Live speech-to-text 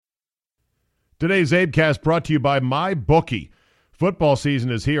Today's Zabecast brought to you by MyBookie. Football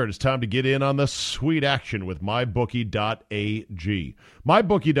season is here. It's time to get in on the sweet action with MyBookie.ag.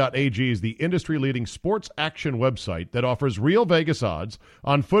 MyBookie.ag is the industry-leading sports action website that offers real Vegas odds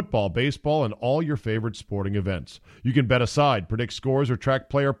on football, baseball, and all your favorite sporting events. You can bet aside, predict scores, or track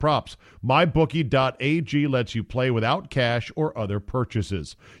player props. MyBookie.ag lets you play without cash or other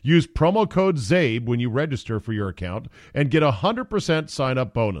purchases. Use promo code ZABE when you register for your account and get a 100%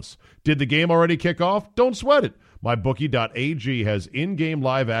 sign-up bonus. Did the game already kick off? Don't sweat it. MyBookie.ag has in-game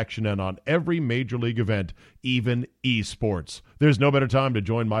live action and on every major league event, even esports. There's no better time to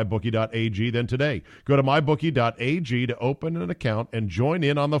join MyBookie.ag than today. Go to MyBookie.ag to open an account and join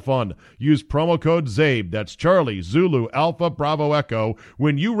in on the fun. Use promo code ZABE, that's Charlie, Zulu, Alpha, Bravo, Echo,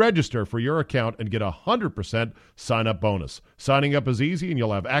 when you register for your account and get a 100% sign-up bonus. Signing up is easy and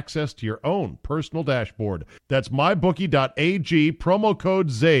you'll have access to your own personal dashboard. That's MyBookie.ag, promo code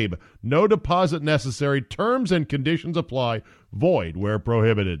ZABE. No deposit necessary. Terms and conditions apply. Void where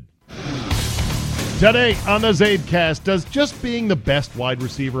prohibited. Today on the Zabecast, does just being the best wide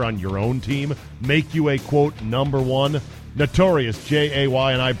receiver on your own team make you a, quote, number one? Notorious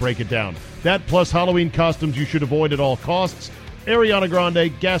J.A.Y. and I break it down. That plus Halloween costumes you should avoid at all costs, Ariana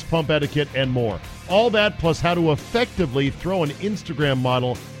Grande, gas pump etiquette, and more. All that plus how to effectively throw an Instagram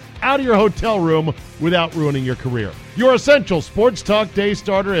model out of your hotel room without ruining your career. Your essential sports talk day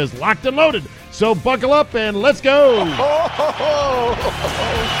starter is locked and loaded. So buckle up and let's go. Here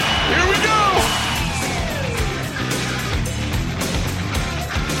we go.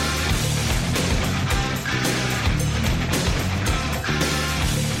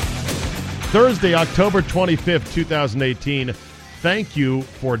 Thursday, October 25th, 2018. Thank you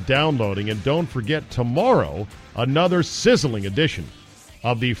for downloading. And don't forget, tomorrow, another sizzling edition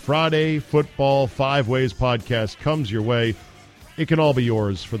of the Friday Football 5 Ways podcast comes your way. It can all be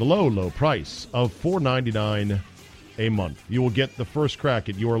yours for the low, low price of $4.99 a month. You will get the first crack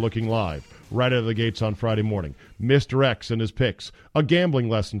at You Are Looking Live right out of the gates on Friday morning. Mr. X and his picks. A gambling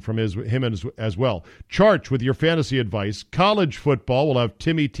lesson from him as well. Charge with your fantasy advice. College football. We'll have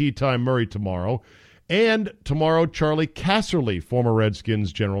Timmy Tea Time Murray tomorrow. And tomorrow, Charlie Casserly, former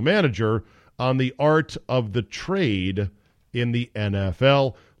Redskins general manager, on the art of the trade in the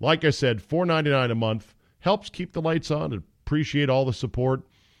NFL. Like I said, $4.99 a month helps keep the lights on. Appreciate all the support.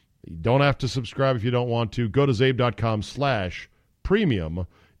 You don't have to subscribe if you don't want to. Go to zabe.com/premium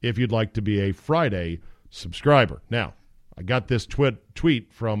if you'd like to be a Friday subscriber. Now, I got this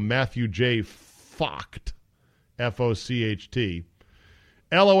tweet from Matthew J. Focht, F-O-C-H-T.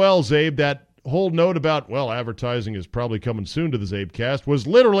 LOL, Zabe, that whole note about, well, advertising is probably coming soon to the Zabecast was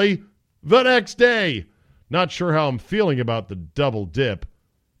literally the next day. Not sure how I'm feeling about the double dip.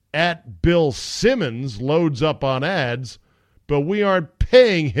 At Bill Simmons loads up on ads, but we aren't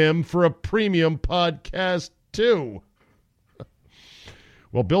paying him for a premium podcast too.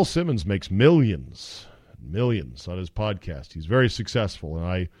 Well, Bill Simmons makes millions on his podcast. He's very successful,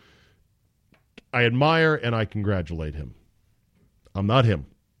 and I admire and I congratulate him. I'm not him.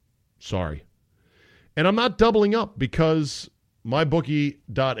 Sorry. And I'm not doubling up because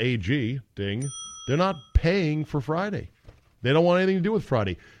MyBookie.ag, ding, they're not paying for Friday. They don't want anything to do with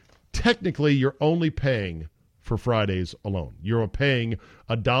Friday. Technically, you're only paying for Fridays alone. You're paying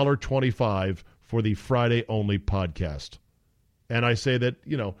 $1.25 for the Friday-only podcast. And I say that,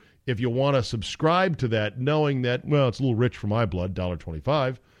 if you want to subscribe to that, knowing that, well, it's a little rich for my blood,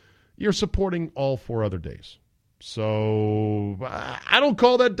 $1.25, you're supporting all 4 other days. So I don't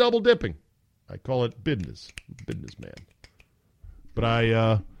call that double dipping. I call it business man. But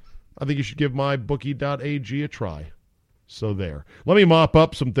I think you should give MyBookie.ag a try. So there. Let me mop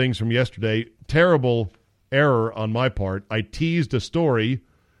up some things from yesterday. Terrible error on my part. I teased a story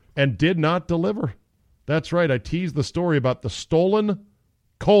and did not deliver. That's right. I teased the story about the stolen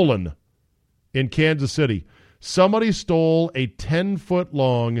colon in Kansas City. Somebody stole a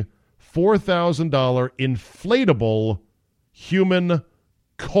 10-foot-long, $4,000 inflatable human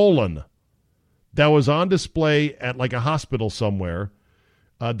colon that was on display at like a hospital somewhere.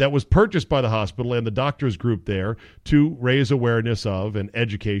 That was purchased by the hospital and the doctors group there to raise awareness of and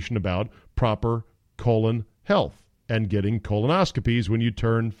education about proper colon health and getting colonoscopies when you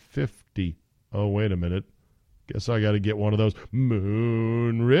turn 50. Oh, wait a minute. Guess I got to get one of those.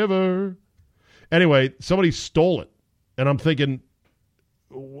 Moon River. Anyway, somebody stole it. And I'm thinking,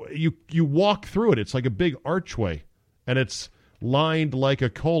 you walk through it. It's like a big archway. And it's lined like a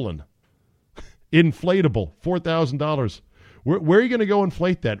colon. Inflatable. $4,000. Where are you going to go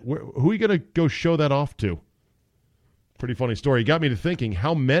inflate that? Who are you going to go show that off to? Pretty funny story. It got me to thinking,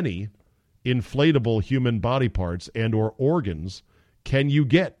 how many inflatable human body parts and or organs can you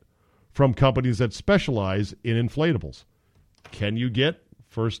get from companies that specialize in inflatables. Can you get,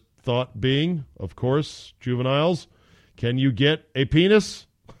 first thought being, of course, juveniles, can you get a penis?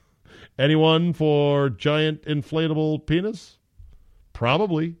 Anyone for giant inflatable penis?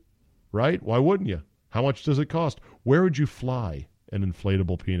 Probably, right? Why wouldn't you? How much does it cost? Where would you fly an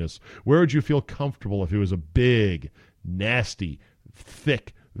inflatable penis? Where would you feel comfortable if it was a big, nasty,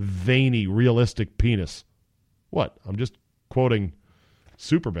 thick, veiny, realistic penis? What? I'm just quoting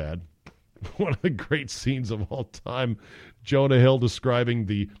Superbad, one of the great scenes of all time. Jonah Hill describing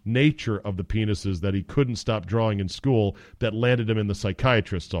the nature of the penises that he couldn't stop drawing in school that landed him in the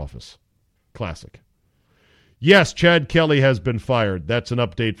psychiatrist's office. Classic. Yes, Chad Kelly has been fired. That's an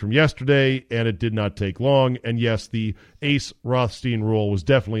update from yesterday, and it did not take long. And yes, the Ace Rothstein rule was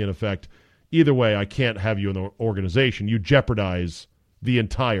definitely in effect. Either way, I can't have you in the organization. You jeopardize the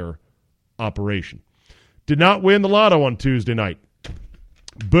entire operation. Did not win the lotto on Tuesday night.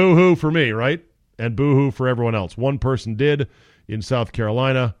 Boo-hoo for me, right? And boo-hoo for everyone else. One person did in South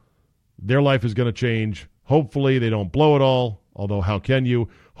Carolina. Their life is going to change. Hopefully they don't blow it all, although how can you?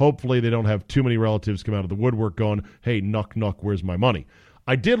 Hopefully they don't have too many relatives come out of the woodwork going, hey, knock, knock, where's my money?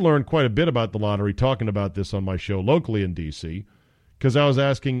 I did learn quite a bit about the lottery talking about this on my show locally in D.C. because I was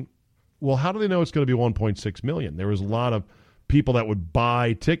asking, well, how do they know it's going to be $1.6 million? There was a lot of people that would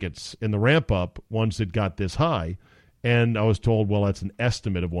buy tickets in the ramp-up once it got this high, and I was told, well, that's an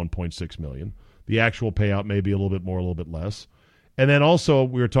estimate of $1.6 million. The actual payout may be a little bit more, a little bit less. And then also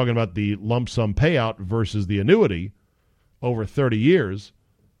we were talking about the lump sum payout versus the annuity over 30 years.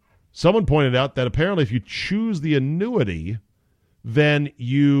 Someone pointed out that apparently if you choose the annuity, then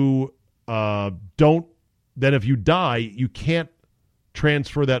you then if you die, you can't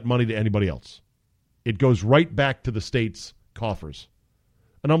transfer that money to anybody else. It goes right back to the state's coffers.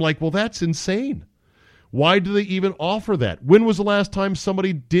 And I'm like, well, that's insane. Why do they even offer that? When was the last time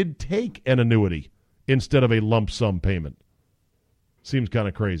somebody did take an annuity instead of a lump sum payment? Seems kind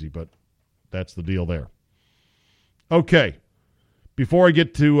of crazy, but that's the deal there. Okay. Before I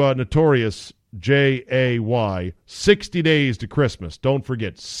get to Notorious J-A-Y, 60 days to Christmas. Don't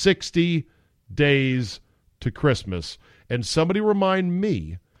forget, 60 days to Christmas. And somebody remind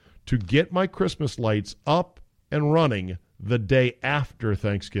me to get my Christmas lights up and running the day after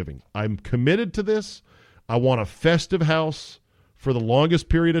Thanksgiving. I'm committed to this. I want a festive house for the longest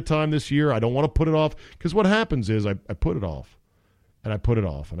period of time this year. I don't want to put it off because what happens is I put it off. And I put it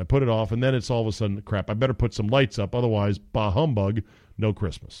off, and I put it off, and then it's all of a sudden, crap, I better put some lights up, otherwise, bah humbug, no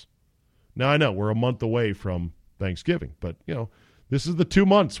Christmas. Now, I know we're a month away from Thanksgiving, but, this is the 2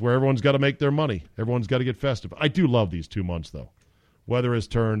 months where everyone's got to make their money. Everyone's got to get festive. I do love these 2 months, though. Weather has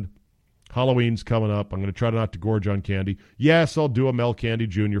turned. Halloween's coming up. I'm going to try not to gorge on candy. Yes, I'll do a Mel Candy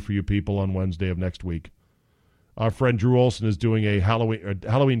Jr. for you people on Wednesday of next week. Our friend Drew Olson is doing a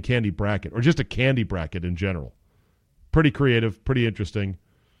Halloween candy bracket, or just a candy bracket in general. Pretty creative, pretty interesting.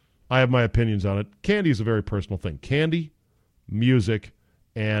 I have my opinions on it. Candy is a very personal thing. Candy, music,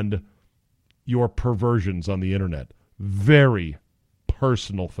 and your perversions on the internet. Very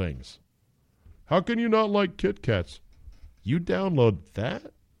personal things. How can you not like Kit Kats? You download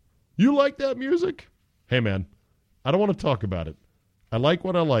that? You like that music? Hey, man, I don't want to talk about it. I like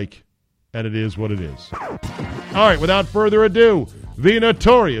what I like, and it is what it is. All right, without further ado, the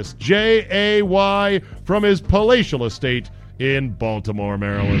Notorious J.A.Y. from his palatial estate in Baltimore,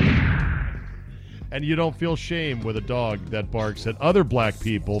 Maryland. And you don't feel shame with a dog that barks at other black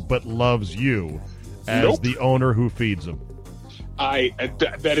people but loves you as the owner who feeds them.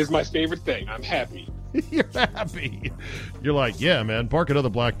 That is my favorite thing. I'm happy. You're happy. You're like, yeah, man, bark at other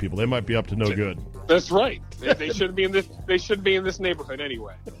black people. They might be up to no good. That's right. They shouldn't be in this. They shouldn't be in this neighborhood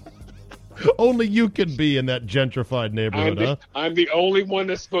anyway. Only you can be in that gentrified neighborhood, I'm the only one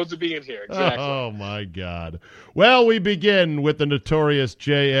that's supposed to be in here. Exactly. Oh, my God. Well, we begin with the Notorious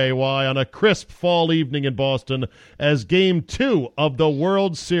J.A.Y. on a crisp fall evening in Boston as Game 2 of the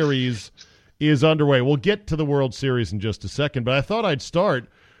World Series is underway. We'll get to the World Series in just a second, but I thought I'd start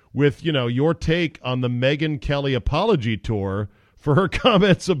with, your take on the Megyn Kelly apology tour for her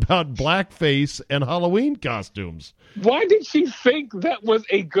comments about blackface and Halloween costumes. Why did she think that was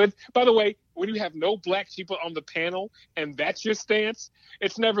a good... By the way, when you have no black people on the panel and that's your stance,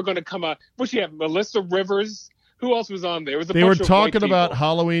 it's never going to come out. Well, she had Melissa Rivers. Who else was on there? They were talking about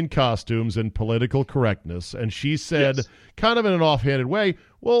Halloween costumes and political correctness, and she said, kind of in an offhanded way,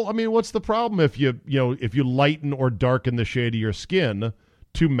 well, I mean, what's the problem if you lighten or darken the shade of your skin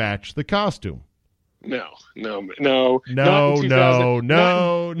to match the costume? No. Not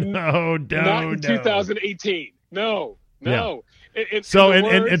in 2018. No. Yeah. So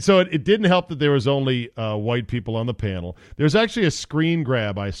it didn't help that there was only white people on the panel. There's actually a screen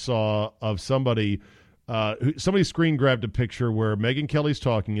grab I saw of somebody. Somebody screen grabbed a picture where Megyn Kelly's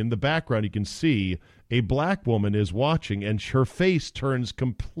talking. In the background, you can see a black woman is watching, and her face turns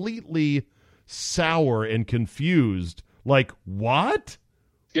completely sour and confused. Like, what?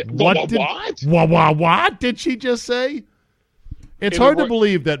 Yeah, What did she just say? It's hard to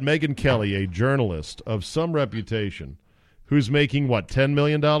believe that Megyn Kelly, a journalist of some reputation, who's making, $10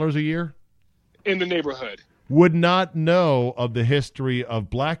 million a year? In the neighborhood. Would not know of the history of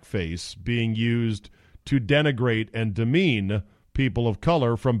blackface being used to denigrate and demean people of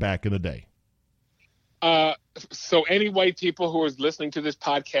color from back in the day. So any white people who are listening to this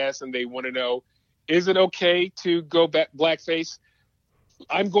podcast and they want to know, is it okay to go back blackface?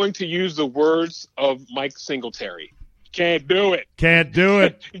 I'm going to use the words of Mike Singletary. Can't do it. Can't do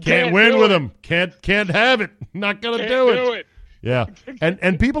it. Can't win with him. Can't have it. Not going to do it. Yeah.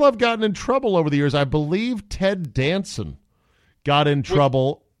 And people have gotten in trouble over the years. I believe Ted Danson got in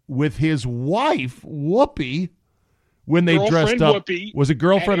trouble with his wife, Whoopi, when they dressed up. Whoopi, was it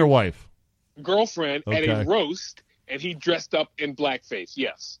girlfriend or wife? Girlfriend at a roast, and he dressed up in blackface.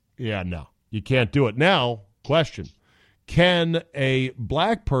 Yes. Yeah, no. You can't do it. Now, question. Can a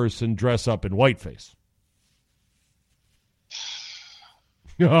black person dress up in whiteface?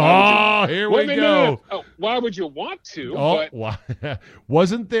 Here we go. No. Oh, why would you want to?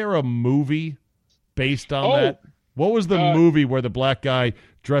 Wasn't there a movie based on that? What was the movie where the black guy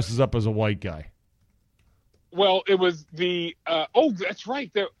dresses up as a white guy? Well, it was the that's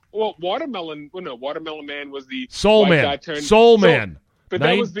right. Watermelon Man was the Soul white Man. Guy turned Soul Man. But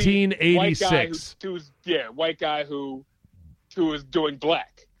 1986. White guy who was doing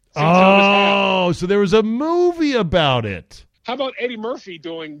black. So there was a movie about it. How about Eddie Murphy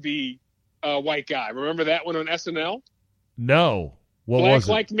doing the white guy? Remember that one on SNL? No. What was it?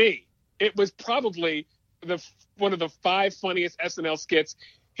 Black Like Me. It was probably one of the 5 funniest SNL skits.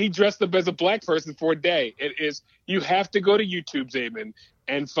 He dressed up as a black person for a day. It is. You have to go to YouTube, Zaban,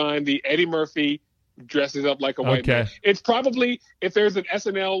 and find the Eddie Murphy dresses up like a white man. It's probably, if there's an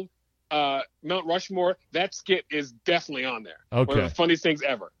SNL Mount Rushmore, that skit is definitely on there. Okay. One of the funniest things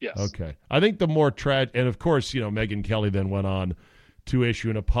ever. Yes. Okay. I think the more tragic, and of course, Megyn Kelly then went on to issue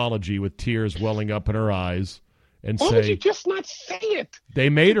an apology with tears welling up in her eyes and why would you just not say it? They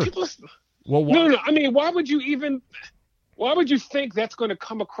made her. No. I mean, why would you think that's going to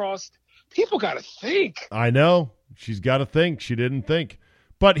come across? People got to think. I know. She's got to think. She didn't think.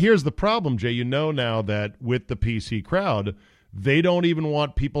 But here's the problem, Jay. You know now that with the PC crowd, they don't even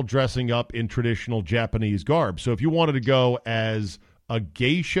want people dressing up in traditional Japanese garb. So if you wanted to go as a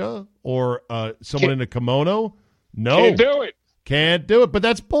geisha or someone in a kimono, no. Can't do it. Can't do it. But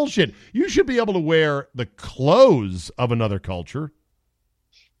that's bullshit. You should be able to wear the clothes of another culture.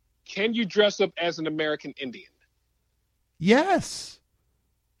 Can you dress up as an American Indian? Yes.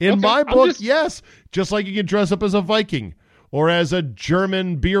 In my book, yes. Just like you can dress up as a Viking or as a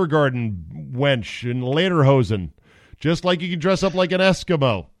German beer garden wench in Lederhosen. Just like you can dress up like an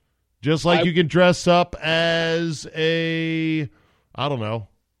Eskimo. Just like you can dress up as I don't know,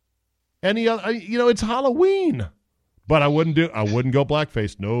 any other, it's Halloween. But I wouldn't go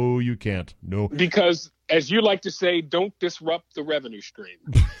blackface. No, you can't. No. Because, as you like to say, don't disrupt the revenue stream.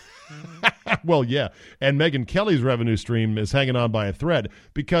 Well, yeah. And Megyn Kelly's revenue stream is hanging on by a thread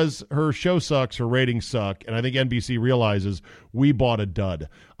because her show sucks, her ratings suck, and I think NBC realizes we bought a dud.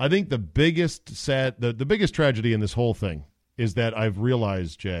 I think the biggest tragedy in this whole thing is that I've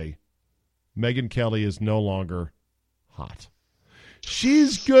realized, Jay, Megyn Kelly is no longer hot.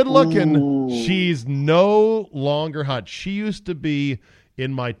 She's good looking. Ooh. She's no longer hot. She used to be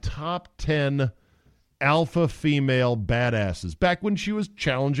in my top 10 alpha female badasses back when she was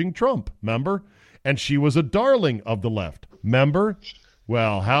challenging Trump, remember? And she was a darling of the left, remember?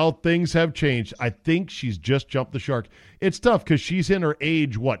 Well, how things have changed. I think she's just jumped the shark. It's tough because she's in her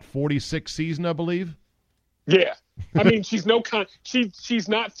age, 46 season, I believe? Yeah. I mean, she's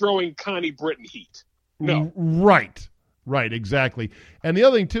not throwing Connie Britton heat. No. Right, exactly. And the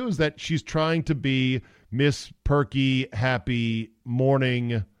other thing, too, is that she's trying to be Miss Perky, happy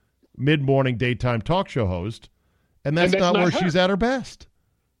morning, mid-morning daytime talk show host, and that's not where she's at her best.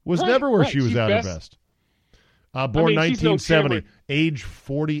 Never where she was at her best. Born 1970, age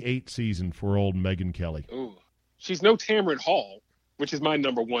 48 season for old Megyn Kelly. Ooh. She's no Tamron Hall, which is my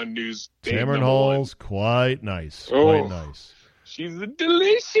number one news. Tamron Hall's quite nice. Quite nice. She's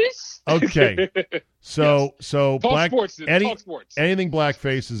delicious. Okay. So talk sports. Anything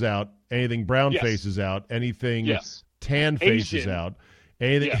blackface is out. Anything brown face is out. Anything tan face is out.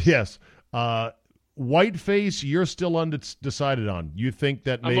 Anything, yes. Whiteface, you're still undecided on. You think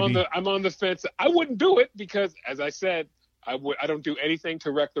that maybe I'm on the fence. I wouldn't do it because, as I said, I don't do anything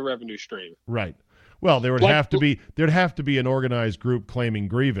to wreck the revenue stream. right. Well, there'd have to be an organized group claiming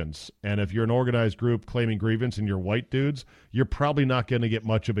grievance, and if you're an organized group claiming grievance and you're white dudes, you're probably not going to get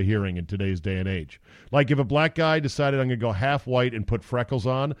much of a hearing in today's day and age. Like if a black guy decided I'm going to go half white and put freckles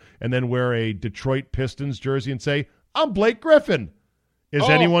on, and then wear a Detroit Pistons jersey and say I'm Blake Griffin, is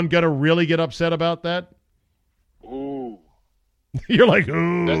anyone going to really get upset about that? Ooh. You're like,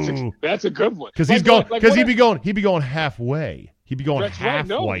 ooh. That's a good one. Because he'd be going halfway. He'd be going half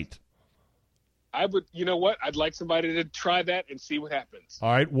white. I would, you know what? I'd like somebody to try that and see what happens. All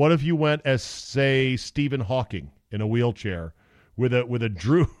right. What if you went as, say, Stephen Hawking in a wheelchair with a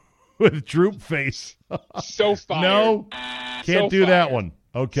droop face? So fired. No, can't do that one.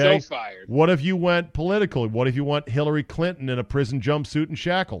 Okay. So fired. What if you went political? What if you went Hillary Clinton in a prison jumpsuit and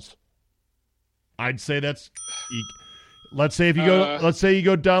shackles? I'd say that's. Let's say you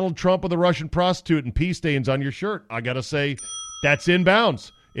go Donald Trump with a Russian prostitute and pee stains on your shirt. I gotta say, that's in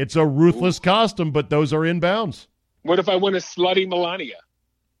bounds. It's a ruthless costume, but those are in bounds. What if I went a slutty Melania?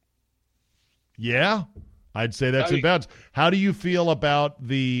 Yeah, I'd say that's in bounds. How do you feel about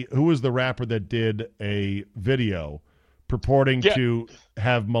who was the rapper that did a video purporting to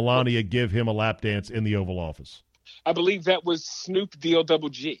have Melania give him a lap dance in the Oval Office? I believe that was Snoop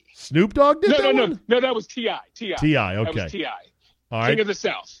D-O-double-G. Snoop Dogg did that one? No, that was T.I. T.I., okay. That was T.I. All right. King of the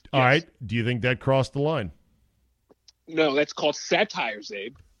South. Yes. All right. Do you think that crossed the line? No, that's called satire,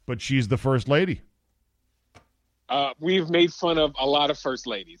 Zabe. But she's the first lady. We've made fun of a lot of first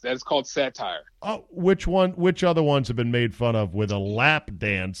ladies. That is called satire. Oh, which other ones have been made fun of with a lap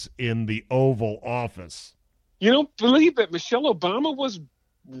dance in the Oval Office? You don't believe that Michelle Obama was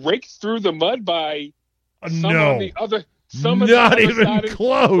raked through the mud by some no. on the other Not even side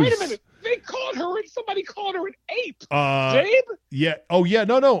close. Wait a minute. Somebody called her an ape. Zabe? Yeah. Oh, yeah.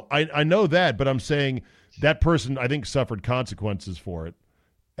 No. I know that, but I'm saying that person, I think, suffered consequences for it.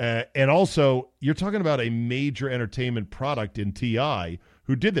 And also, you're talking about a major entertainment product in T.I.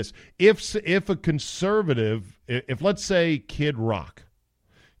 who did this. If a conservative, if let's say Kid Rock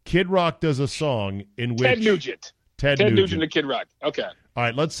does a song in which Ted Nugent and Kid Rock. Okay. All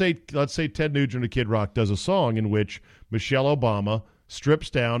right. Let's say Ted Nugent and Kid Rock does a song in which Michelle Obama strips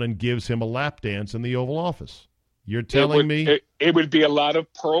down and gives him a lap dance in the Oval Office. You're telling me it would be a lot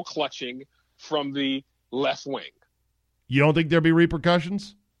of pearl clutching from the left wing. You don't think there'd be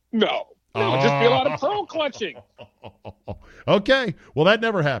repercussions? No, just be a lot of pearl clutching. Okay, well that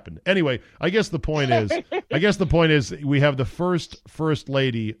never happened. Anyway, I guess the point is we have the first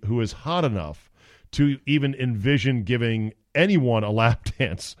lady who is hot enough to even envision giving anyone a lap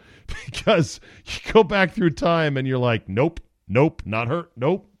dance, because you go back through time and you're like, nope, not her.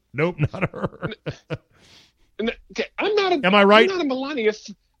 Nope, not her. Okay, Am I right? I'm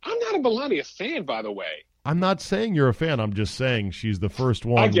not a Melania fan, by the way. I'm not saying you're a fan. I'm just saying she's the first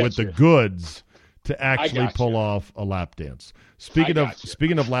one with the goods to actually pull off a lap dance. Speaking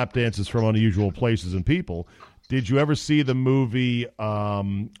of lap dances from unusual places and people, did you ever see the movie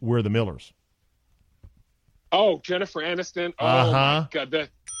We're the Millers? Oh, Jennifer Aniston. Oh my God.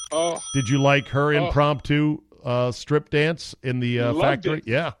 Did you like her impromptu strip dance in the factory? It.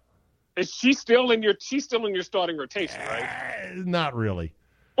 Yeah. Is she still in your starting rotation, right? Not really.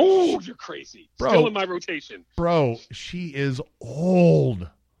 Oh, you're crazy. Bro, still in my rotation. Bro, she is old.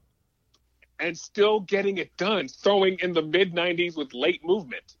 And still getting it done, throwing in the mid-90s with late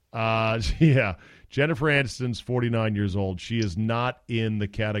movement. Yeah. Jennifer Aniston's 49 years old. She is not in the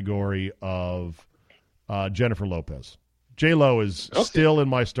category of Jennifer Lopez. J-Lo is still in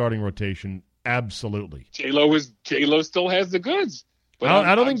my starting rotation. Absolutely. J-Lo still has the goods. But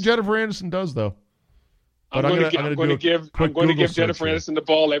I don't think Jennifer Aniston does, though. But I'm going to give Jennifer Aniston the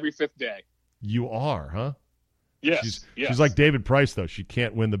ball every fifth day. You are, huh? Yes. She's like David Price, though. She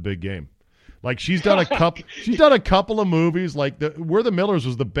can't win the big game. Like she's done a couple. She's done a couple of movies. Like We're the Millers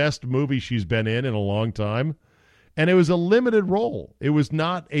was the best movie she's been in a long time, and it was a limited role. It was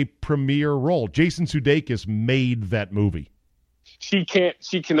not a premier role. Jason Sudeikis made that movie. She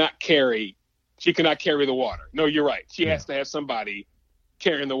cannot carry the water. No, you're right. She has to have somebody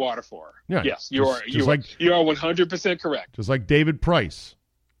carrying the water for her. Yeah, yes, you are 100% correct. Just like David Price.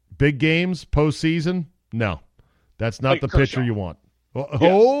 Big games, postseason, no. That's not the pitcher you want.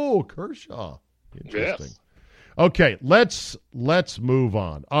 Oh, Kershaw. Interesting. Yes. Okay, let's move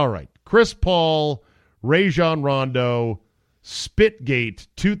on. All right. Chris Paul, Rajon Rondo, Spitgate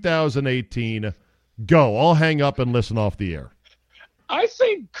 2018. Go. I'll hang up and listen off the air. I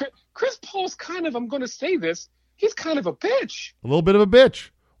think Chris Paul's he's kind of a bitch. A little bit of a bitch.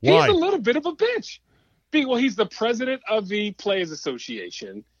 Why? He's a little bit of a bitch Well, he's the president of the Players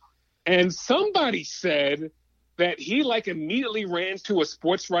Association, and somebody said that he like immediately ran to a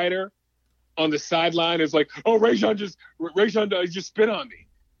sports writer on the sideline. Is like, "Oh, Rajon just spit on me."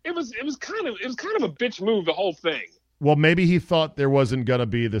 It was kind of a bitch move, the whole thing. Well, maybe he thought there wasn't going to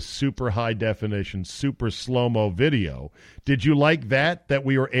be the super high definition, super slow-mo video. Did you like that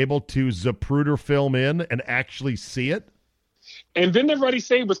we were able to Zapruder film in and actually see it? And didn't everybody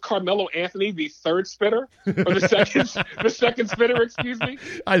say it was Carmelo Anthony, the third spitter? Or the second spitter, excuse me?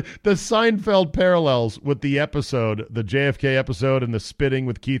 The Seinfeld parallels with the episode, the JFK episode and the spitting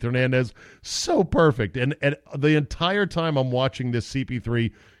with Keith Hernandez, so perfect. And the entire time I'm watching this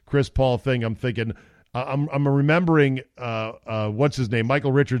CP3 Chris Paul thing, I'm thinking, I'm remembering, what's his name,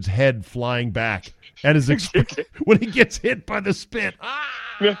 Michael Richards' head flying back at his when he gets hit by the spit.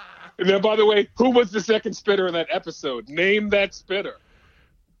 Yeah. And then, by the way, who was the second spitter in that episode? Name that spitter.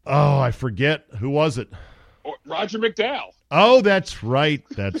 Oh, I forget. Who was it? Roger McDowell. Oh, that's right.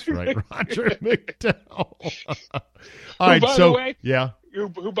 Roger McDowell. All right, so, yeah. Who,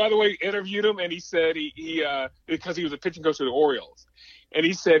 by the way, interviewed him, and he said he because he was a pitching coach for the Orioles, and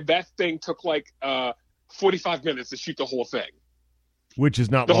he said that thing took like 45 minutes to shoot the whole thing. Which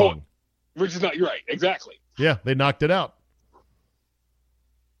is not long. Which is not, you're right, exactly. Yeah, they knocked it out.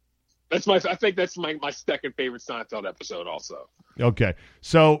 I think that's my second favorite Seinfeld episode also. Okay.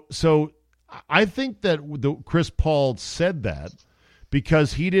 So I think that Chris Paul said that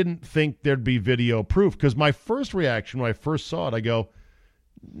because he didn't think there'd be video proof. Because my first reaction when I first saw it, I go,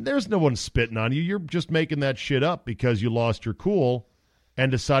 there's no one spitting on you. You're just making that shit up because you lost your cool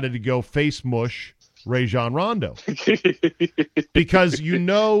and decided to go face mush Rajon Rondo. Because you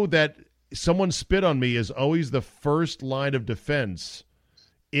know that someone spit on me is always the first line of defense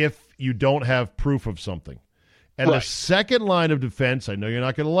if you don't have proof of something. And right. The second line of defense, I know you're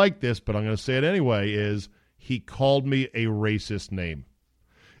not going to like this, but I'm going to say it anyway, is he called me a racist name.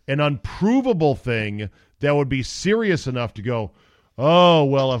 An unprovable thing that would be serious enough to go, oh,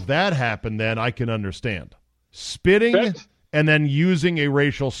 well, if that happened, then I can understand. Spitting and then using a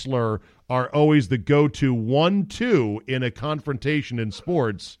racial slur are always the go-to 1-2 in a confrontation in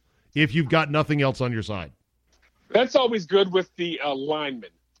sports if you've got nothing else on your side. That's always good with the linemen.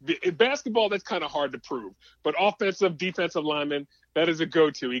 In basketball, that's kind of hard to prove. But offensive, defensive linemen, that is a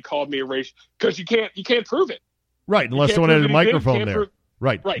go-to. He called me a race because you can't prove it. Right, unless someone had a microphone there.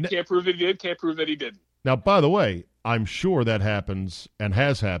 Right. Can't prove that he did, can't prove that he didn't. Now, by the way, I'm sure that happens and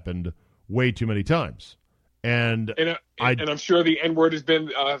has happened way too many times. And I'm sure the N-word has been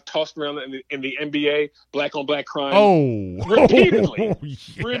tossed around in the NBA, black-on-black crime. Oh. Repeatedly.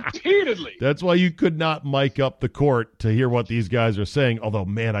 Yeah. Repeatedly. That's why you could not mic up the court to hear what these guys are saying. Although,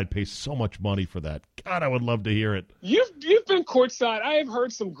 man, I'd pay so much money for that. God, I would love to hear it. You've been courtside. I have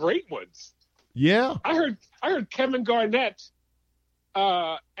heard some great ones. Yeah. I heard Kevin Garnett,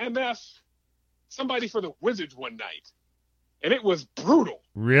 MF, somebody for the Wizards one night. And it was brutal.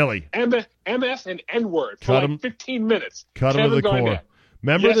 Really? MF and N-word for like 15 minutes. Cut him to the core.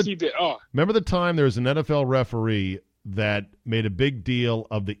 He did. Oh. Remember the time there was an NFL referee that made a big deal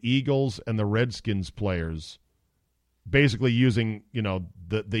of the Eagles and the Redskins players basically using,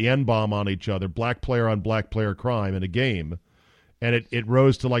 the N-bomb on each other, black player on black player crime in a game. And it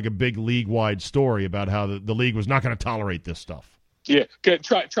rose to like a big league-wide story about how the league was not going to tolerate this stuff. Yeah, good.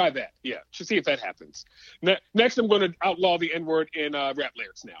 Try that. Yeah, to see if that happens. Next, I'm going to outlaw the N-word in rap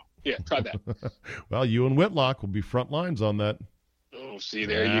lyrics now. Yeah, try that. Well, you and Whitlock will be front lines on that. Oh, see,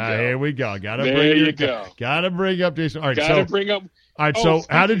 there you go. Here we go. Got to bring up Jason. All right, Got to bring up. All right, so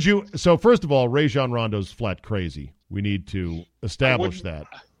how did you? So first of all, Rajon Rondo's flat crazy. We need to establish that.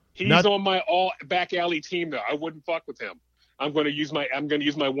 He's on my all back alley team though. I wouldn't fuck with him. I'm going to use my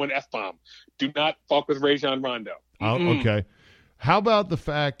one F-bomb. Do not fuck with Rajon Rondo. Okay. How about the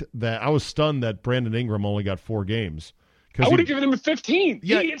fact that I was stunned that Brandon Ingram only got 4 games? I would have given him a 15.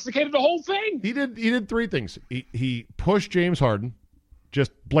 Yeah, he instigated the whole thing. He did 3 things. He pushed James Harden,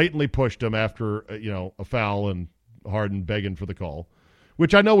 just blatantly pushed him after a foul and Harden begging for the call,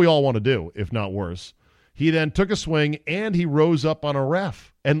 which I know we all want to do, if not worse. He then took a swing and he rose up on a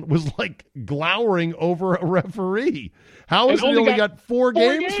ref and was like glowering over a referee. How is he only got 4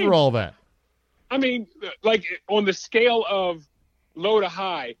 games for all that? I mean, like on the scale of low to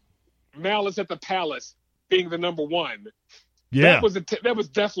high, Malice at the Palace being the number 1. Yeah, that was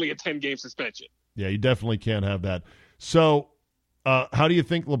definitely a 10-game suspension. Yeah, you definitely can't have that. So, how do you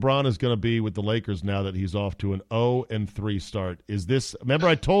think LeBron is going to be with the Lakers now that he's off to an 0-3 start? Is this? Remember,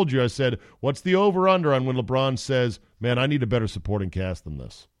 I told you, I said, what's the over/under on when LeBron says, "Man, I need a better supporting cast than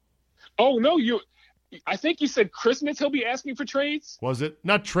this"? Oh no, I think you said Christmas he'll be asking for trades. Was it?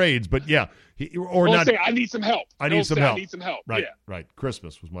 Not trades, but yeah. He'll say, I need some help. I need some help. Right, yeah. right.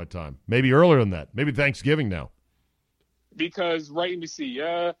 Christmas was my time. Maybe earlier than that. Maybe Thanksgiving now. Because, right, let me see.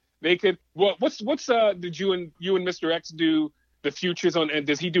 They could. Well, did you and Mr. X do the futures on? And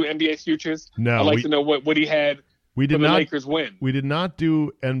does he do NBA futures? No. I'd like to know what he had. We did for the not. Lakers win. We did not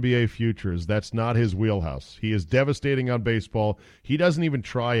do NBA futures. That's not his wheelhouse. He is devastating on baseball. He doesn't even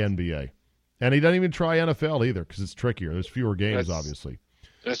try NBA. And he doesn't even try NFL either because it's trickier. There's fewer games, obviously.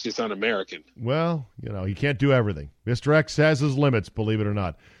 That's just un-American. Well, he can't do everything. Mr. X has his limits, believe it or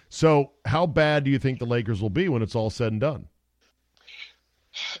not. So how bad do you think the Lakers will be when it's all said and done?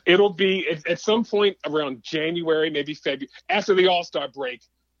 It'll be at some point around January, maybe February, after the All-Star break.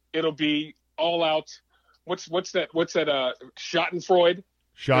 It'll be all out. What's that? Schadenfreude.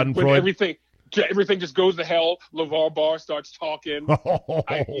 Schadenfreude. When everything just goes to hell. LeVar Ball starts talking. Wow.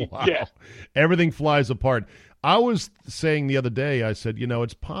 Yeah. Everything flies apart. I was saying the other day, I said,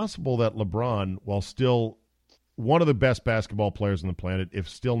 it's possible that LeBron, while still one of the best basketball players on the planet, if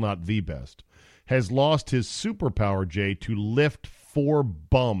still not the best, has lost his superpower, Jay, to lift 4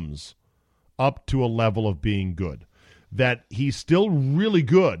 bums up to a level of being good. That he's still really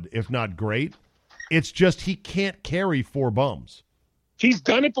good, if not great. It's just he can't carry 4 bums. He's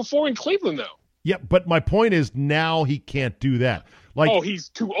done it before in Cleveland, though. Yeah, but my point is now he can't do that. He's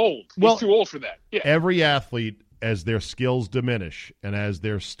too old. He's too old for that. Yeah. Every athlete, as their skills diminish and as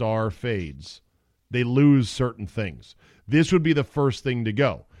their star fades, they lose certain things. This would be the first thing to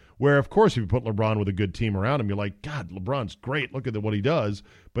go. Where, of course, if you put LeBron with a good team around him, you're like, God, LeBron's great. Look at what he does.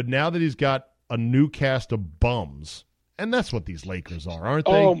 But now that he's got a new cast of bums, and that's what these Lakers are, aren't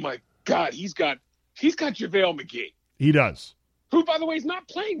they? Oh, my God. He's got JaVale McGee. He does. Who, by the way, is not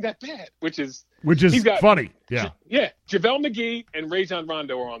playing that bad, which is funny. Yeah. Yeah. JaVale McGee and Rajon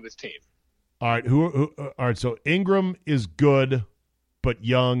Rondo are on this team. All right. All right. So Ingram is good, but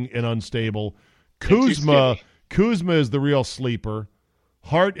young and unstable. Kuzma is the real sleeper.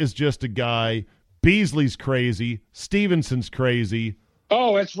 Hart is just a guy. Beasley's crazy. Stevenson's crazy.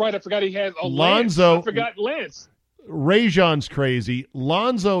 Oh, that's right. I forgot he had Lonzo. I forgot Lance. Rajon's crazy.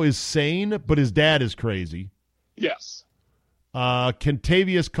 Lonzo is sane, but his dad is crazy. Yes.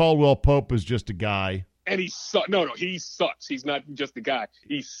 Kentavious Caldwell-Pope is just a guy. And he sucks. No, he sucks. He's not just a guy.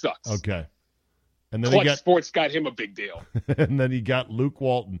 He sucks. Okay. And then Clutch Sports got him a big deal. And then he got Luke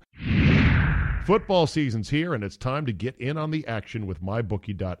Walton. Football season's here, and it's time to get in on the action with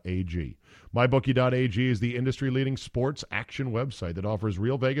MyBookie.ag. MyBookie.ag is the industry-leading sports action website that offers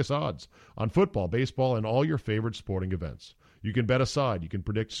real Vegas odds on football, baseball, and all your favorite sporting events. You can bet aside. You can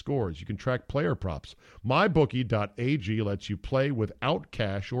predict scores. You can track player props. MyBookie.ag lets you play without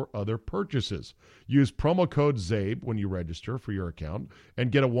cash or other purchases. Use promo code ZABE when you register for your account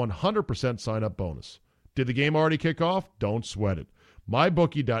and get a 100% sign-up bonus. Did the game already kick off? Don't sweat it.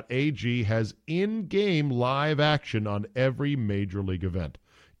 MyBookie.ag has in-game live action on every major league event,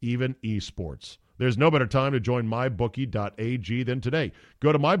 even esports. There's no better time to join MyBookie.ag than today.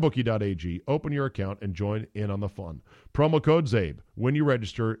 Go to MyBookie.ag, open your account, and join in on the fun. Promo code ZABE when you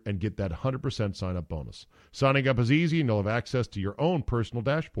register and get that 100% sign-up bonus. Signing up is easy, and you'll have access to your own personal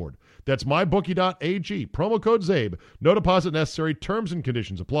dashboard. That's MyBookie.ag. Promo code ZABE. No deposit necessary. Terms and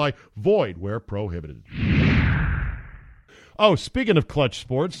conditions apply. Void where prohibited. Oh, speaking of Clutch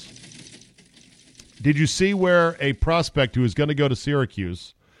Sports, did you see where a prospect who is going to go to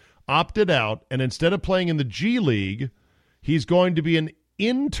Syracuse opted out, and instead of playing in the G League, he's going to be an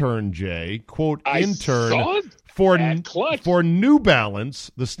intern, Jay, quote, intern for New Balance,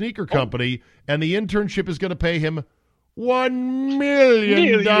 the sneaker company, and the internship is going to pay him $1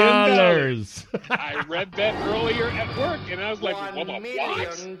 million. I read that earlier at work, and I was like, $1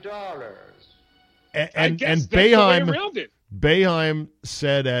 million. And Boeheim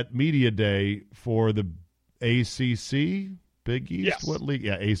said at Media Day for the ACC, Big East, yes. What league?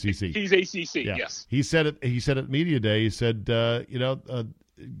 Yeah, ACC. He's ACC. Yeah. Yes. He said at Media Day. He said, good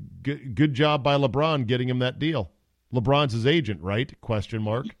job by LeBron getting him that deal. LeBron's his agent, right? Question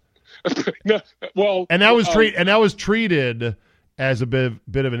mark. No, well, and that was treated as a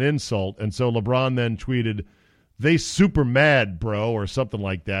bit of an insult, and so LeBron then tweeted, "They super mad, bro," or something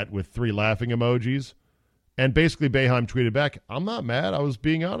like that, with 3 laughing emojis. And basically, Boeheim tweeted back, "I'm not mad. I was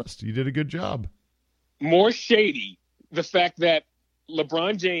being honest. You did a good job." More shady, the fact that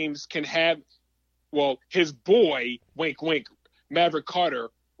LeBron James can have, his boy, wink, wink, Maverick Carter,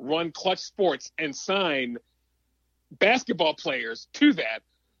 run Clutch Sports and sign basketball players to that,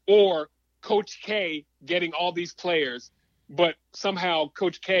 or Coach K getting all these players, but somehow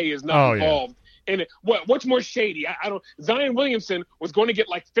Coach K is not involved And what's more shady? I don't. Zion Williamson was going to get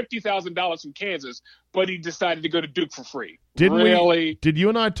like $50,000 from Kansas, but he decided to go to Duke for free. Did you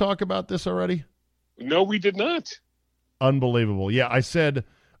and I talk about this already? No, we did not. Unbelievable. Yeah, I said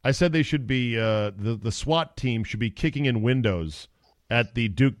they should be the SWAT team should be kicking in windows at the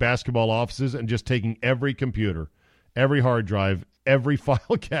Duke basketball offices and just taking every computer, every hard drive, every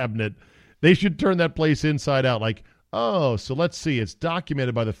file cabinet. They should turn that place inside out. Like, oh, so let's see. It's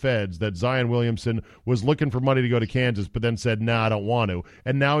documented by the feds that Zion Williamson was looking for money to go to Kansas, but then said, "Nah, I don't want to."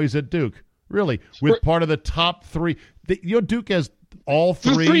 And now he's at Duke. Really, with part of the top three. Duke has all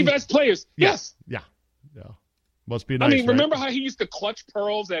three. The three best players. Yes. Yeah. Must be nice. Remember how he used to clutch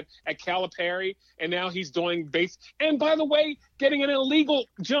pearls at Calipari, and now he's doing base. And by the way, getting an illegal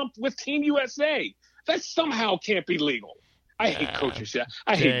jump with Team USA. That somehow can't be legal. I hate coaches.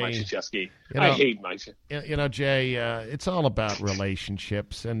 I hate Mike Krzyzewski. I hate Mike. Jay, it's all about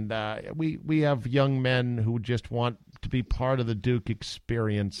relationships, and we have young men who just want to be part of the Duke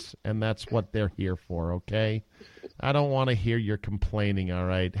experience, and that's what they're here for, okay? I don't want to hear your complaining, all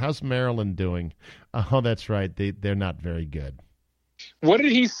right? How's Maryland doing? Oh, that's right. They're not very good. What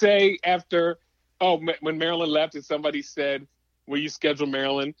did he say after when Maryland left and somebody said, will you schedule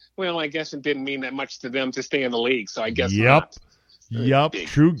Maryland? Well, I guess it didn't mean that much to them to stay in the league, so I guess not. Yep,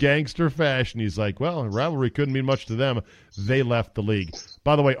 true gangster fashion. He's like, well, rivalry couldn't mean much to them. They left the league.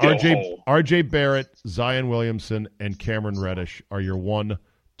 By the way, RJ Barrett, Zion Williamson, and Cameron Reddish are your 1,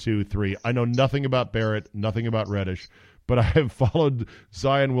 2, 3. I know nothing about Barrett, nothing about Reddish, but I have followed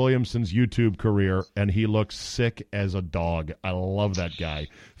Zion Williamson's YouTube career, and he looks sick as a dog. I love that guy.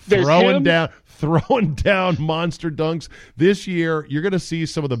 Throwing down monster dunks. This year, you're going to see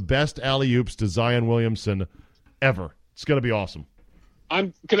some of the best alley-oops to Zion Williamson ever. It's going to be awesome.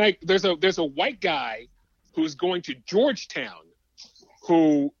 There's a white guy who's going to Georgetown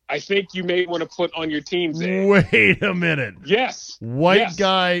who I think you may want to put on your team. Wait a minute. Yes. White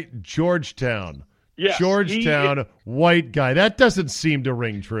guy, Georgetown. Yes. Georgetown, white guy. That doesn't seem to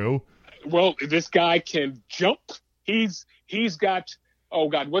ring true. Well, this guy can jump. He's got, oh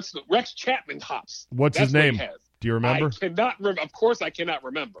God, what's the Rex Chapman hops? What's his name? Do you remember? I cannot remember. Of course I cannot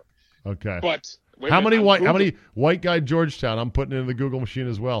remember. Okay. But how many white guy Georgetown? I'm putting it in the Google machine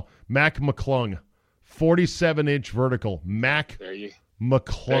as well. Mac McClung, 47-inch vertical. Mac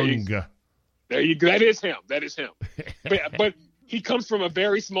McClung. There you go. That is him. but he comes from a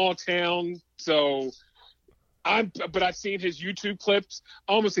very small town, so I've seen his YouTube clips.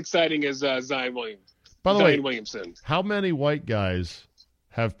 Almost exciting as Zion Williams. By the way, Williamson. How many white guys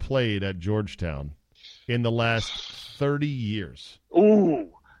have played at Georgetown in the last 30 years? Ooh.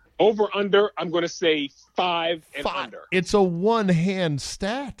 Over under, I'm going to say 5 and under. It's a one-hand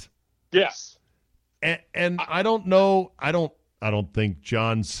stat. Yes. And I don't know. I don't think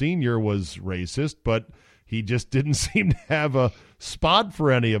John Sr. was racist, but he just didn't seem to have a spot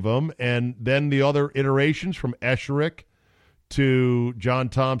for any of them. And then the other iterations from Esherick to John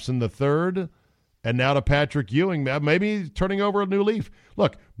Thompson III and now to Patrick Ewing, maybe turning over a new leaf.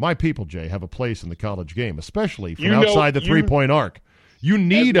 Look, my people, Jay, have a place in the college game, especially from outside the three-point arc. You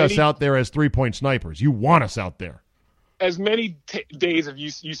need us out there as three-point snipers. You want us out there. As many days have you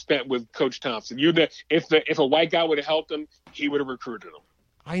spent with Coach Thompson? If a white guy would have helped him, he would have recruited him.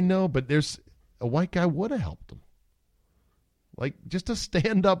 I know, but there's a white guy would have helped him. Like just a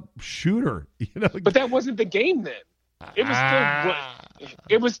stand-up shooter, But that wasn't the game then. It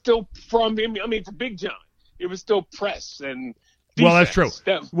was still from. I mean, for Big John, it was still press and. Defense. Well, that's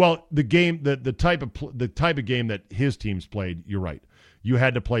true. Well, the game, the type of game that his teams played, you're right. You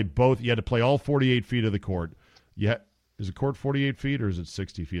had to play both. You had to play all 48 feet of the court. Is the court 48 feet or is it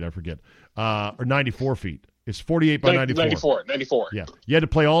 60 feet? I forget. Or 94 feet. It's 48 by 94. 94. Yeah. You had to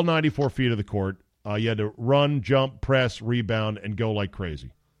play all 94 feet of the court. You had to run, jump, press, rebound, and go like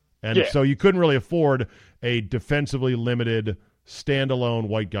crazy. And so you couldn't really afford a defensively limited, standalone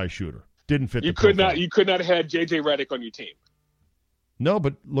white guy shooter. Didn't fit the profile. You could not have had J.J. Redick on your team. No,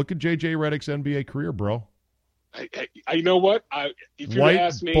 but look at J.J. Redick's NBA career, bro. You know what? If you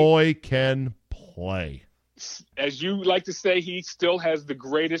ask me, boy can play. As you like to say, he still has the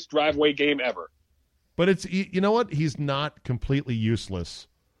greatest driveway game ever. But it's, you know what? He's not completely useless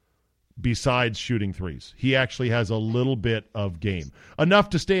besides shooting threes. He actually has a little bit of game. Enough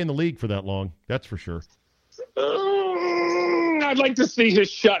to stay in the league for that long, that's for sure. I'd like to see his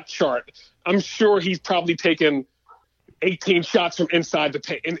shot chart. I'm sure he's probably taken 18 shots from inside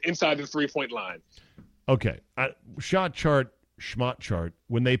the three-point line. Okay, shot chart, schmott chart.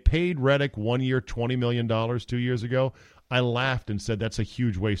 When they paid Redick 1 year $20 million 2 years ago, I laughed and said that's a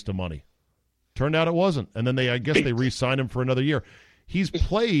huge waste of money. Turned out it wasn't, and then I guess they re-signed him for another year. He's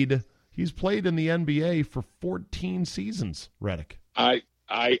played He's played in the NBA for 14 seasons, Redick. I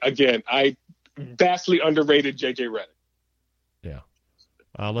vastly underrated J.J. Redick. Yeah.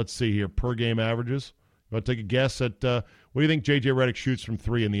 Let's see here. Per game averages. You want to take a guess at what do you think J.J. Redick shoots from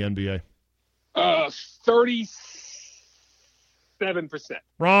three in the NBA? 37%.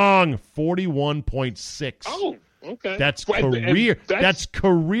 Wrong. 41.6. Oh, okay. That's career. That's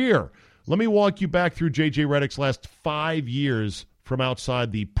career. Let me walk you back through J.J. Redick's last 5 years from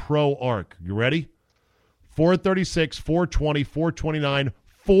outside the pro arc. You ready? 436, 420, 429,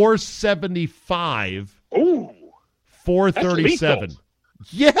 475. Ooh. 437.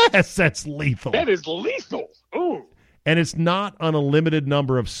 Yes, that's lethal. That is lethal. Ooh. And it's not on a limited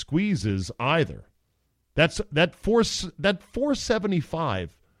number of squeezes either. That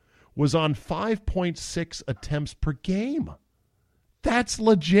 475 was on 5.6 attempts per game. That's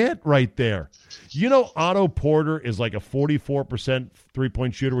legit right there. You know, Otto Porter is like a 44%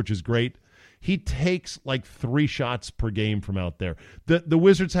 three-point shooter, which is great. He takes like 3 shots per game from out there. The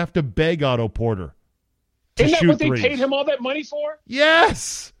Wizards have to beg Otto Porter to Isn't that shoot what they threes. paid him all that money for?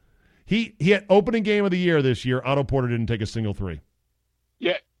 Yes. He had opening game of the year this year. Otto Porter didn't take a single three.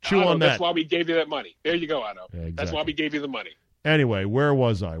 Yeah. Chew Otto, on that. That's why we gave you that money. There you go, Otto. Yeah, exactly. That's why we gave you the money. Anyway, where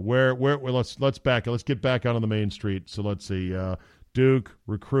was I? Where let's back. Let's get back onto the main street. So let's see. Duke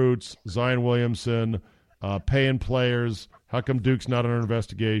recruits Zion Williamson, paying players. How come Duke's not under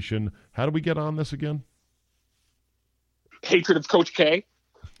investigation? How do we get on this again? Hatred of Coach K.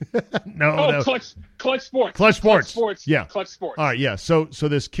 No. Clutch Sports. Clutch Sports. Yeah. Clutch Sports. All right, yeah. So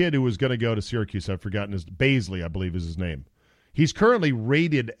this kid who was going to go to Syracuse, I've forgotten his Baisley, I believe is his name. He's currently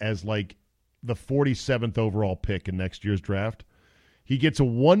rated as like the 47th overall pick in next year's draft. He gets a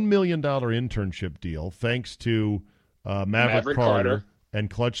 $1 million internship deal thanks to Maverick Carter and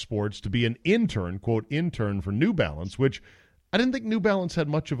Clutch Sports to be an intern, quote, intern for New Balance, which I didn't think New Balance had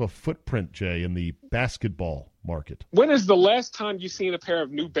much of a footprint, Jay, in the basketball market. When is the last time you seen a pair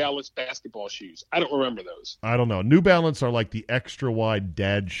of New Balance basketball shoes? I don't remember those. I don't know. New Balance are like the extra wide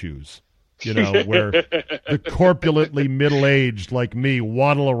dad shoes, you know, where the corpulently middle-aged like me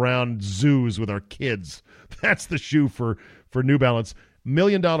waddle around zoos with our kids. That's the shoe for New Balance. $1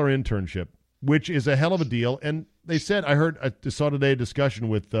 million internship, which is a hell of a deal. And they said, I saw today a discussion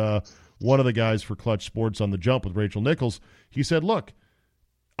with one of the guys for Clutch Sports on The Jump with Rachel Nichols. He said, look,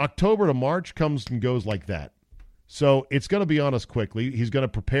 October to March comes and goes like that. So it's going to be on us quickly. He's going to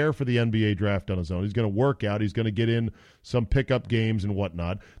prepare for the NBA draft on his own. He's going to work out. He's going to get in some pickup games and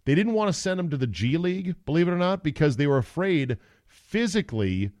whatnot. They didn't want to send him to the G League, believe it or not, because they were afraid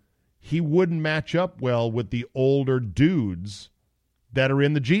physically he wouldn't match up well with the older dudes that are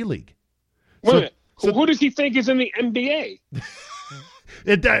in the G League. Who does he think is in the NBA?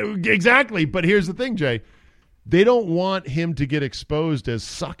 Exactly. But here's the thing, Jay. They don't want him to get exposed as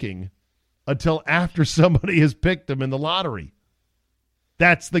sucking until after somebody has picked him in the lottery.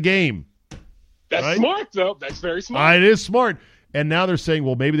 That's the game. That's right? smart, though. That's very smart. It is smart. And now they're saying,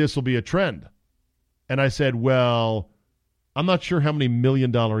 well, maybe this will be a trend. And I said, well, I'm not sure how many $1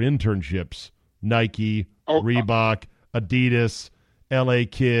 million internships Nike, Reebok, Adidas, LA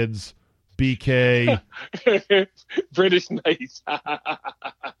Kids, BK. British Knights.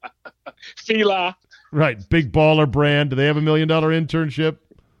 Fila. Right. Big Baller Brand. Do they have $1 million internship?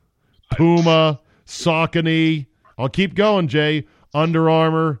 Puma, Saucony. I'll keep going, Jay. Under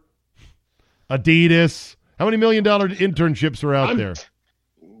Armour, Adidas. How many $1 million internships are out there?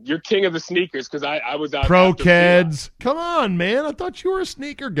 You're king of the sneakers because I was out. Pro Keds. Come on, man. I thought you were a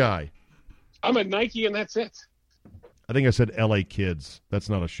sneaker guy. I'm a Nike and that's it. I think I said LA Kids. That's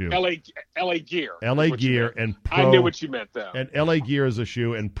not a shoe. LA Gear. LA Gear and Pro. I knew what you meant, though. And LA Gear is a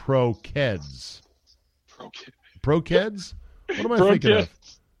shoe and Pro Keds. Pro Keds? What am I thinking of?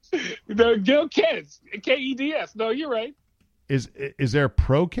 The Gil Kids. Keds. No, you're right. Is there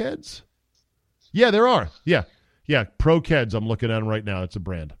Pro Keds? Yeah, there are. Yeah. Pro Keds. I'm looking at them right now. It's a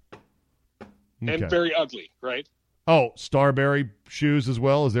brand. Okay. And very ugly, right? Oh, Starberry shoes as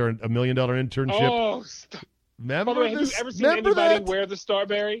well. Is there a $1 million internship? Oh, by the way, have you ever seen anybody wear the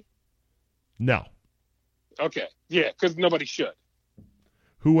Starberry? No. Okay. Yeah, because nobody should.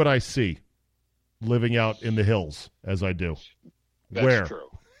 Who would I see living out in the hills as I do? That's Where? True.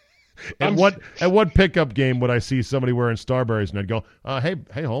 At what pickup game would I see somebody wearing Starberries and I'd go,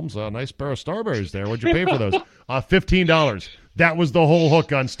 hey Holmes, a nice pair of Starberries there. What'd you pay for those? $15. That was the whole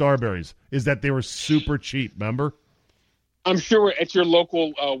hook on Starberries, is that they were super cheap, remember? I'm sure at your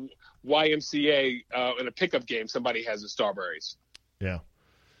local YMCA in a pickup game, somebody has the Starberries. Yeah.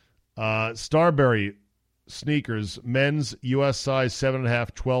 Starberry sneakers, men's U.S. size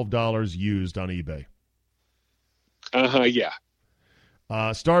 7.5, $12 used on eBay. Yeah.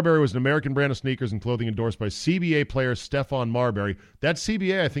 Starberry was an American brand of sneakers and clothing endorsed by CBA player Stephon Marbury. That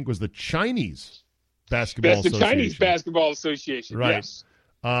CBA, I think, was the Chinese Basketball That's the Association. Chinese Basketball Association. Right. Yes.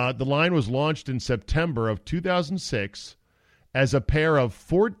 The line was launched in September of 2006 as a pair of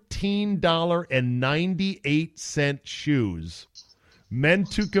 $14.98 shoes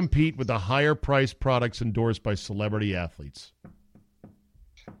meant to compete with the higher-priced products endorsed by celebrity athletes.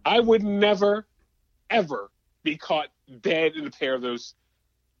 I would never, ever be caught dead in a pair of those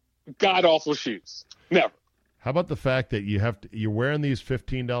god-awful shoes. Never. How about the fact that you're wearing these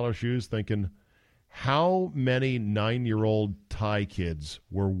 $15 shoes thinking, how many 9-year-old Thai kids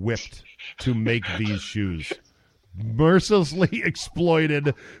were whipped to make these shoes? Mercilessly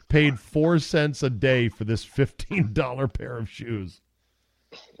exploited, paid 4 cents a day for this $15 pair of shoes.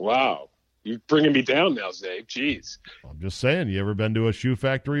 Wow. You're bringing me down now, Zabe. Jeez. I'm just saying, you ever been to a shoe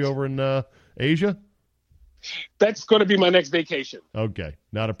factory over in Asia? That's going to be my next vacation. Okay,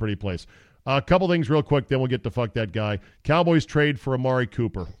 not a pretty place. A couple things real quick, then we'll get to fuck that guy. Cowboys trade for Amari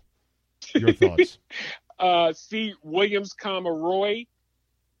Cooper. Your thoughts? C. Williams, Roy,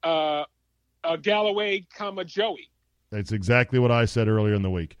 Galloway, Joey. That's exactly what I said earlier in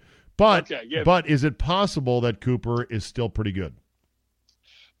the week. But is it possible that Cooper is still pretty good?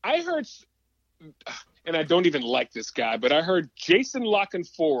 I heard, and I don't even like this guy, but I heard Jason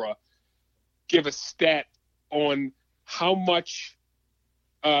LaCanfora give a stat on how much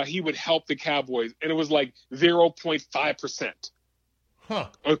he would help the Cowboys, and it was like 0.5%. Huh.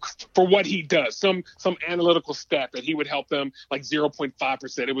 For what he does. Some analytical stat that he would help them like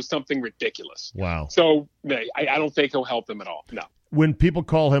 0.5%. It was something ridiculous. Wow. So, no, I don't think he'll help them at all. No. When people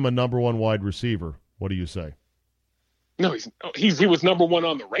call him a number one wide receiver, what do you say? No, he was number one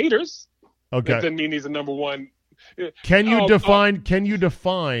on the Raiders. Okay. That doesn't mean he's a number one. Can you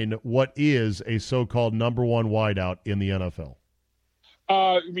define what is a so-called number one wideout in the NFL?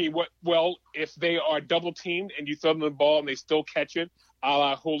 I mean, what? Well, if they are double teamed and you throw them the ball and they still catch it, a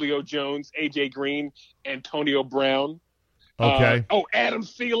la Julio Jones, AJ Green, Antonio Brown. Okay. Adam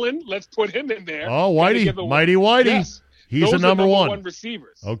Thielen. Let's put him in there. Oh, Whitey, mighty Whitey. Yes. He's those a number one. one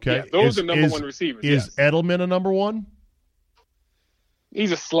receivers. Okay. Yeah, those are number one receivers. Is Edelman a number one?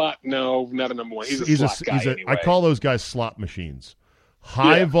 He's a slot. No, not a number one. He's a slot guy anyway. I call those guys slot machines.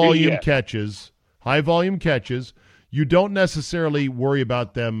 High volume catches. You don't necessarily worry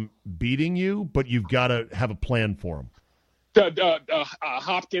about them beating you, but you've got to have a plan for them.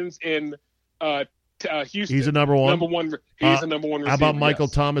 Hopkins in Houston. He's a number one. He's a number one receiver. How about Michael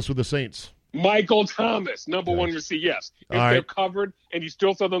Thomas with the Saints? Michael Thomas, number one receiver. Yes. If they're covered and you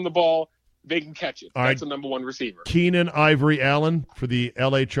still throw them the ball, they can catch it. That's a number one receiver. Keenan Ivory Allen for the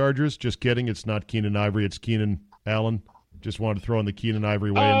L.A. Chargers. Just kidding. It's not Keenan Ivory. It's Keenan Allen. Just wanted to throw in the Keenan Ivory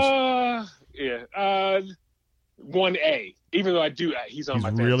Wayans. 1A. Even though he's on my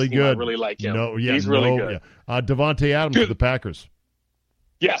fantasy really team. good. I really like him. He's really good. Yeah. Devontae Adams for the Packers.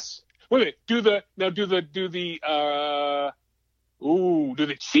 Yes. Wait a minute. Do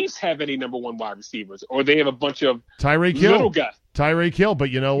the Chiefs have any number one wide receivers, or they have a bunch of Tyreek Hill? Little guys. Tyreek Hill, but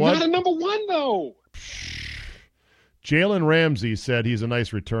you know what? Not a number one though. Jalen Ramsey said he's a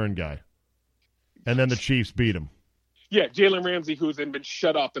nice return guy, and then the Chiefs beat him. Yeah, Jalen Ramsey, who's been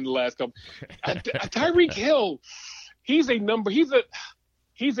shut up in the last couple. Tyreek Hill, he's a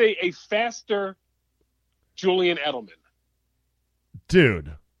faster Julian Edelman.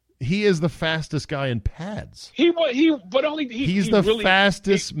 Dude, he is the fastest guy in pads. He's the really,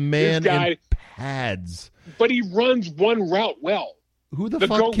 fastest man in pads. But he runs one route well. Who the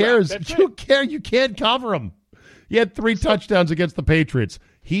fuck cares? You can't cover him. He had 3 touchdowns against the Patriots.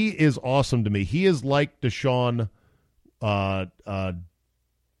 He is awesome to me. He is like Deshaun. Why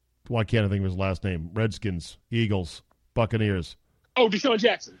can't I think of his last name? Redskins, Eagles, Buccaneers. Oh, Deshaun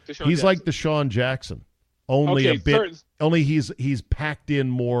Jackson. He's like Deshaun Jackson. Only a bit. Only he's packed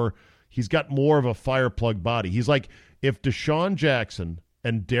in more. He's got more of a fireplug body. He's like if Deshaun Jackson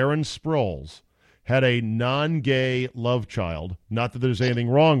and Darren Sproles had a non-gay love child. Not that there's anything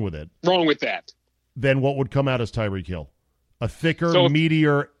wrong with it. Wrong with that. Then what would come out as Tyreek Hill? A thicker,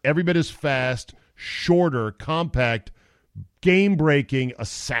 meatier, every bit as fast, shorter, compact, game-breaking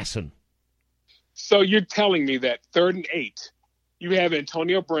assassin. So you're telling me that 3rd and 8, you have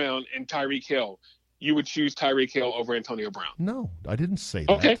Antonio Brown and Tyreek Hill. You would choose Tyreek Hill over Antonio Brown? No, I didn't say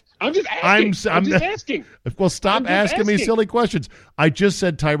that. Okay, I'm just asking. I'm just asking. Well, stop asking me silly questions. I just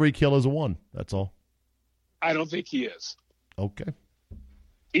said Tyreek Hill is a 1. That's all. I don't think he is. Okay.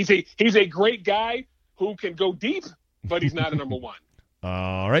 He's a great guy who can go deep, but he's not a number 1.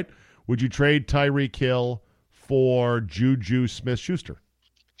 All right. Would you trade Tyreek Hill for Juju Smith-Schuster?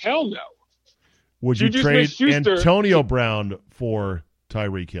 Hell no. Would you trade Antonio Brown for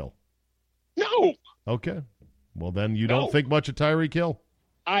Tyreek Hill? No. Okay. Well, then you No. don't think much of Tyreek Hill?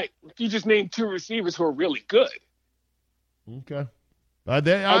 You just named two receivers who are really good. Okay. You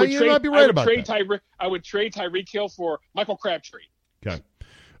trade, might be right about that. I would trade Tyreek Hill for Michael Crabtree. Okay.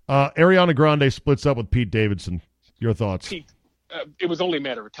 Ariana Grande splits up with Pete Davidson. Your thoughts? It was only a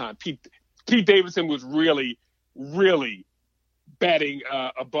matter of time. Pete Davidson was really, really batting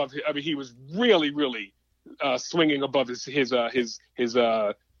above. I mean, he was really, really swinging above his.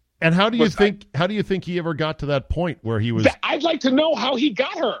 And how do you think he ever got to that point where he was? I'd like to know how he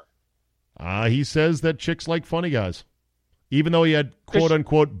got her. He says that chicks like funny guys, even though he had quote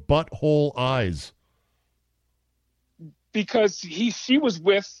unquote butthole eyes. Because she was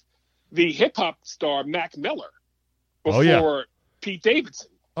with the hip hop star Mac Miller before Pete Davidson.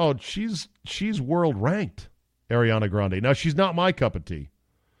 Oh, she's world ranked, Ariana Grande. Now she's not my cup of tea,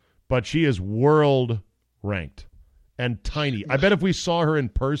 but she is world ranked and tiny. I bet if we saw her in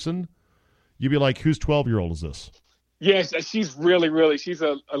person, you'd be like, "Whose 12-year-old is this?" Yes, she's really she's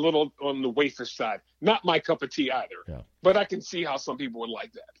a little on the waifish side. Not my cup of tea either. Yeah. But I can see how some people would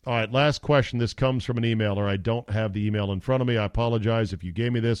like that. All right, last question. This comes from an emailer. I don't have the email in front of me. I apologize if you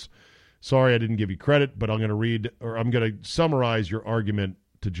gave me this. Sorry I didn't give you credit, but I'm going to summarize your argument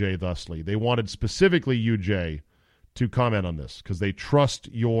to Jay thusly. They wanted specifically you, Jay, to comment on this because they trust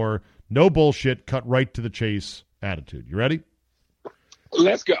your no bullshit, cut right to the chase attitude. You ready?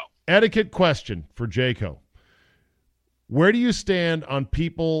 Let's go. Etiquette question for Jayco. Where do you stand on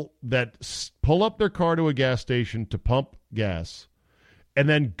people that pull up their car to a gas station to pump gas and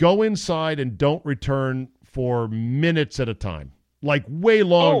then go inside and don't return for minutes at a time? Like way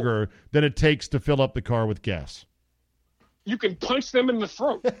longer than it takes to fill up the car with gas. You can punch them in the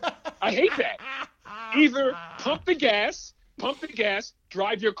throat. I hate that. Either pump the gas,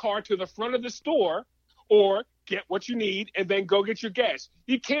 drive your car to the front of the store, or get what you need and then go get your gas.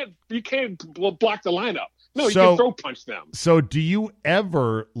 You can't block the lineup. No, you can throw punch them. So do you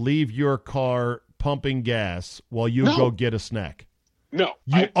ever leave your car pumping gas while you go get a snack? No.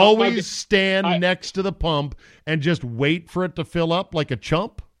 You always stand next to the pump and just wait for it to fill up like a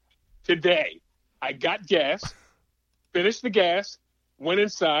chump? Today, I got gas, finished the gas, went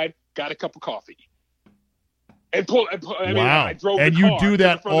inside, got a cup of coffee. I drove and the you car do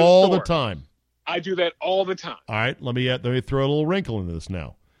that all the time? I do that all the time. All right, let me throw a little wrinkle into this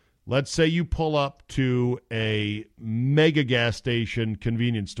now. Let's say you pull up to a mega gas station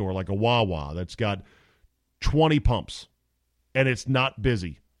convenience store like a Wawa that's got 20 pumps and it's not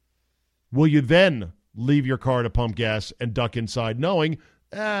busy. Will you then leave your car to pump gas and duck inside knowing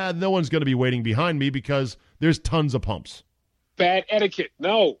no one's going to be waiting behind me because there's tons of pumps? Bad etiquette.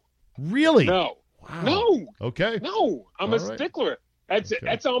 No. Really? No. Wow. No. Okay. No. I'm a stickler.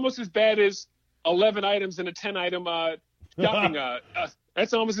 That's almost as bad as 11 items in a 10-item shopping.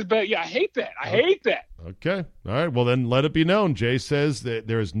 That's almost as bad. Yeah, I hate that. I hate that. Okay. All right. Well, then let it be known. Jay says that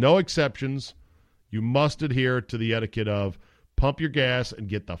there is no exceptions. You must adhere to the etiquette of pump your gas and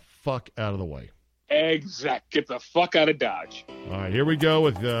get the fuck out of the way. Exact. Get the fuck out of Dodge. All right. Here we go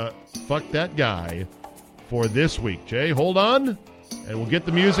with Fuck That Guy for this week. Jay, hold on, and we'll get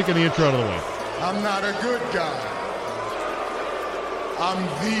the music and the intro out of the way. I'm not a good guy. I'm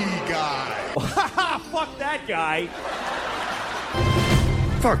the guy. Fuck that guy.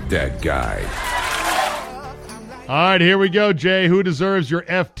 Fuck that guy. All right, here we go, Jay. Who deserves your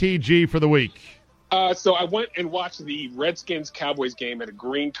FTG for the week? So I went and watched the Redskins-Cowboys game at a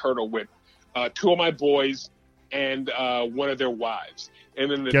Green Turtle with two of my boys and one of their wives.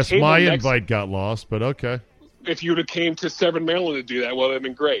 And then the Guess my invite got lost, but okay. If you would have came to Severn, Maryland to do that, well, it would have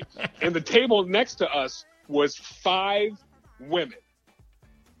been great. And the table next to us was 5 women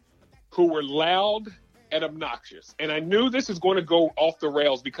who were loud and obnoxious. And I knew this was going to go off the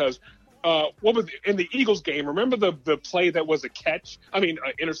rails because what was in the Eagles game? Remember the play that was an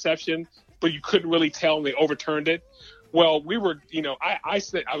interception, but you couldn't really tell and they overturned it? Well, we were, I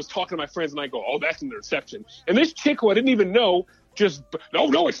said, I was talking to my friends and I go, oh, that's an interception. And this chick who I didn't even know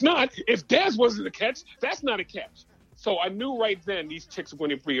no, it's not. If Daz wasn't a catch, that's not a catch. So I knew right then these chicks were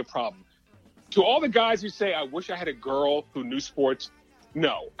going to be a problem. To all the guys who say, I wish I had a girl who knew sports,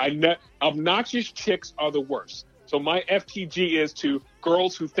 no. Obnoxious chicks are the worst. So my FTG is to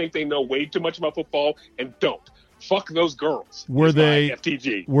girls who think they know way too much about football and don't. Fuck those girls. Were they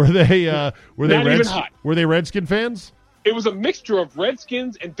FTG? Were they Not even hot. Were they Redskin fans? It was a mixture of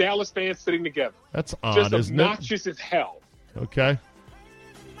Redskins and Dallas fans sitting together. That's odd, just isn't it? Obnoxious as hell. Okay.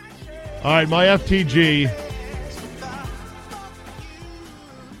 All right, my FTG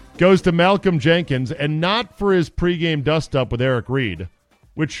goes to Malcolm Jenkins, and not for his pregame dust-up with Eric Reed,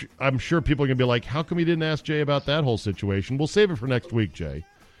 which I'm sure people are going to be like, how come you didn't ask Jay about that whole situation? We'll save it for next week, Jay.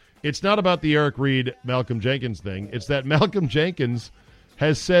 It's not about the Eric Reed, Malcolm Jenkins thing. It's that Malcolm Jenkins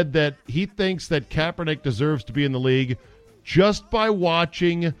has said that he thinks that Kaepernick deserves to be in the league just by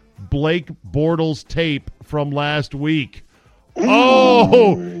watching Blake Bortles' tape from last week. Ooh.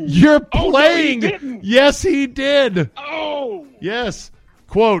 Oh, you're playing. No, he didn't. Yes, he did. Oh. Yes.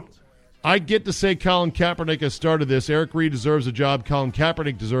 Quote, I get to say Colin Kaepernick has started this. Eric Reed deserves a job. Colin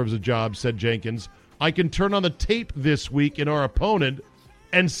Kaepernick deserves a job, said Jenkins. I can turn on the tape this week in our opponent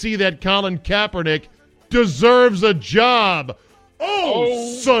and see that Colin Kaepernick deserves a job.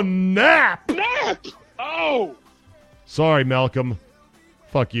 Oh, snap. Snap. Oh. Sorry, Malcolm.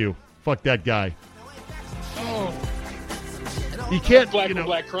 Fuck you. Fuck that guy. Oh. You can't,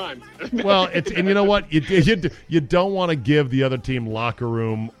 black crime. Well, and you know what? You don't want to give the other team locker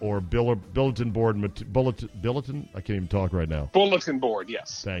room or bulletin board bulletin. I can't even talk right now. Bulletin board,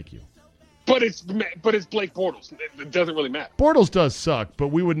 yes. Thank you. But it's Blake Bortles. It doesn't really matter. Bortles does suck, but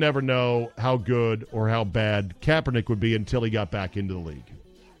we would never know how good or how bad Kaepernick would be until he got back into the league.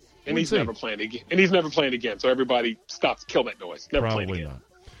 And he's never playing again. And he's never playing again. So everybody stops. Kill that noise. Never playing again. Probably not.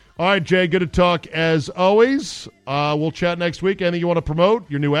 All right, Jay, good to talk as always. We'll chat next week. Anything you want to promote?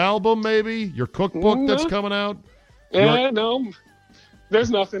 Your new album, maybe? Your cookbook that's coming out? No.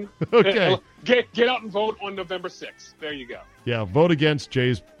 There's nothing. Okay. Get out and vote on November 6th. There you go. Yeah, vote against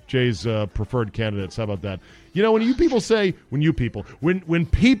Jay's preferred candidates. How about that? You know, when people say,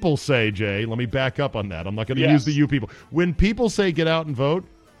 Jay, let me back up on that. I'm not going to use the you people. When people say get out and vote,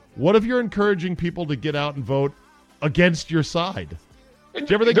 what if you're encouraging people to get out and vote against your side? Did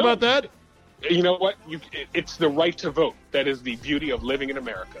you ever think about that? You know what? It's the right to vote. That is the beauty of living in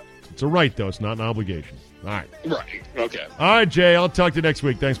America. It's a right, though. It's not an obligation. All right. Right. Okay. All right, Jay. I'll talk to you next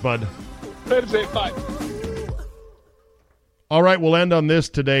week. Thanks, bud. Bye. All right, we'll end on this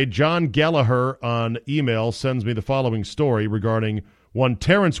today. John Gallagher on email sends me the following story regarding one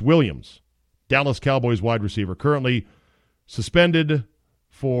Terrence Williams, Dallas Cowboys wide receiver, currently suspended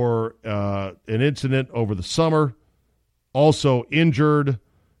for an incident over the summer, also injured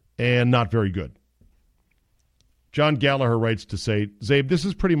and not very good. John Gallagher writes to say, Zabe, this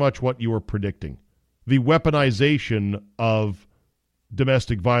is pretty much what you were predicting. The weaponization of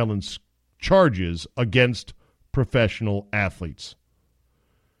domestic violence charges against professional athletes.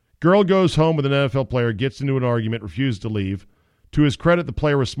 Girl goes home with an NFL player, gets into an argument, refuses to leave. To his credit, the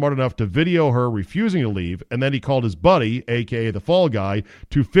player was smart enough to video her refusing to leave, and then he called his buddy, a.k.a. the fall guy,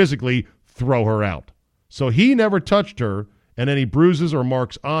 to physically throw her out. So he never touched her, and any bruises or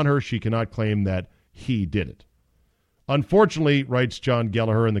marks on her, she cannot claim that he did it. Unfortunately, writes John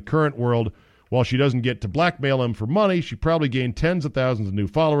Gallagher, in the current world, while she doesn't get to blackmail him for money, she probably gained tens of thousands of new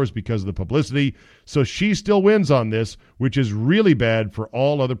followers because of the publicity. So she still wins on this, which is really bad for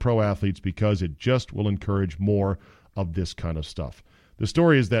all other pro athletes because it just will encourage more of this kind of stuff. The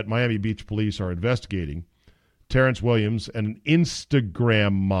story is that Miami Beach police are investigating Terrence Williams and an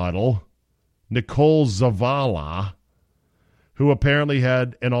Instagram model, Nicole Zavala, who apparently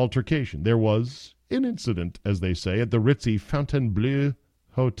had an altercation. There was an incident, as they say, at the ritzy Fontainebleau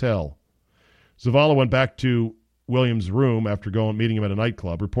Hotel. Zavala went back to Williams' room after meeting him at a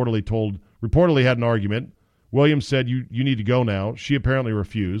nightclub, reportedly had an argument. Williams said, you need to go now. She apparently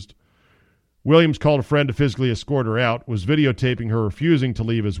refused. Williams called a friend to physically escort her out, was videotaping her refusing to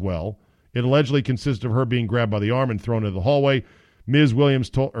leave as well. It allegedly consisted of her being grabbed by the arm and thrown into the hallway. Mr. Williams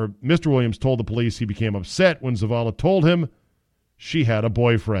told the police he became upset when Zavala told him she had a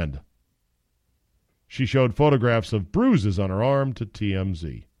boyfriend. She showed photographs of bruises on her arm to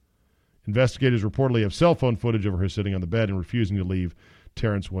TMZ. Investigators reportedly have cell phone footage of her sitting on the bed and refusing to leave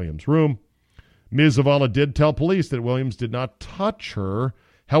Terrence Williams' room. Ms. Zavala did tell police that Williams did not touch her.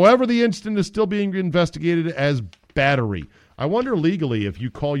 However, the incident is still being investigated as battery. I wonder legally if you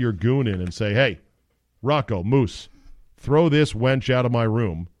call your goon in and say, hey, Rocco, Moose, throw this wench out of my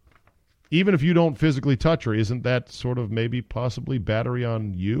room. Even if you don't physically touch her, isn't that sort of maybe possibly battery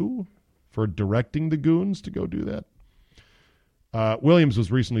on you for directing the goons to go do that? Williams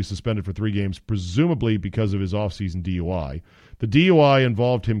was recently suspended for 3 games, presumably because of his offseason DUI. The DUI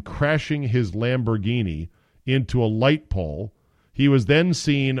involved him crashing his Lamborghini into a light pole. He was then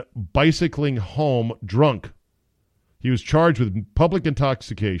seen bicycling home drunk. He was charged with public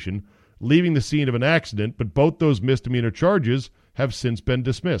intoxication, leaving the scene of an accident, but both those misdemeanor charges have since been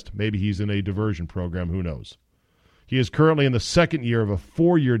dismissed. Maybe he's in a diversion program, who knows. He is currently in the second year of a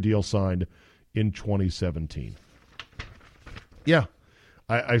 4-year deal signed in 2017. Yeah,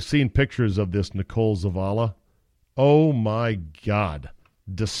 I've seen pictures of this Nicole Zavala. Oh, my God.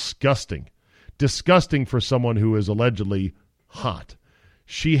 Disgusting. Disgusting for someone who is allegedly hot.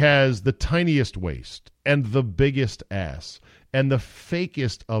 She has the tiniest waist and the biggest ass and the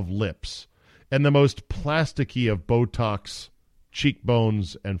fakest of lips and the most plasticky of Botox,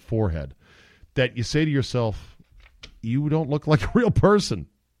 cheekbones, and forehead that you say to yourself, you don't look like a real person.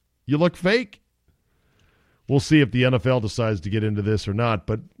 You look fake. We'll see if the NFL decides to get into this or not.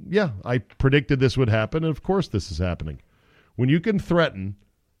 But, yeah, I predicted this would happen, and of course this is happening. When you can threaten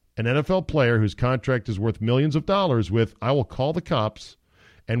an NFL player whose contract is worth millions of dollars with, I will call the cops,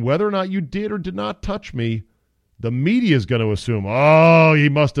 and whether or not you did or did not touch me, the media is going to assume, oh, he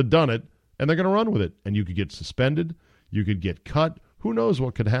must have done it, and they're going to run with it. And you could get suspended. You could get cut. Who knows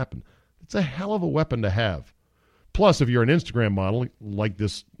what could happen? It's a hell of a weapon to have. Plus, if you're an Instagram model, like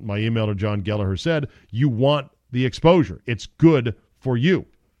this, my email to John Gallagher said, you want the exposure. It's good for you.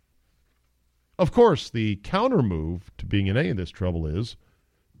 Of course, the counter move to being in any of this trouble is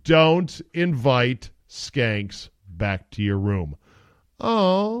don't invite skanks back to your room.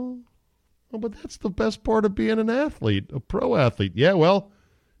 Oh, but that's the best part of being an athlete, a pro athlete. Yeah, well,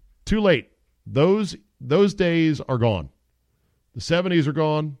 too late. Those days are gone. The 70s are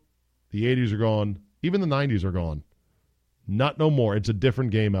gone. The 80s are gone. Even the 90s are gone. Not no more. It's a different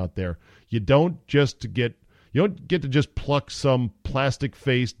game out there. You don't get to just pluck some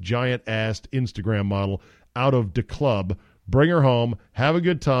plastic-faced, giant-assed Instagram model out of the club, bring her home, have a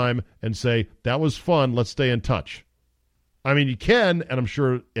good time, and say, that was fun, let's stay in touch. I mean, you can, and I'm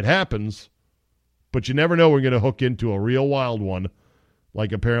sure it happens, but you never know when you're going to hook into a real wild one,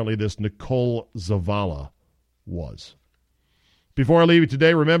 like apparently this Nicole Zavala was. Before I leave you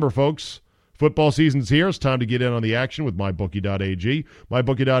today, remember, folks, football season's here. It's time to get in on the action with MyBookie.ag.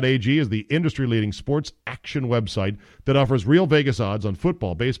 MyBookie.ag is the industry-leading sports action website that offers real Vegas odds on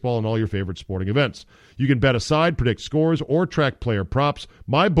football, baseball, and all your favorite sporting events. You can bet aside, predict scores, or track player props.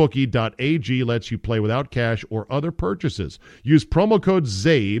 MyBookie.ag lets you play without cash or other purchases. Use promo code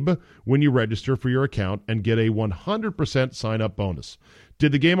ZABE when you register for your account and get a 100% sign-up bonus.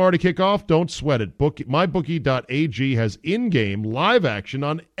 Did the game already kick off? Don't sweat it. MyBookie.ag has in-game live action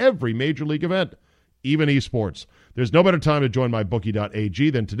on every major league event, even esports. There's no better time to join MyBookie.ag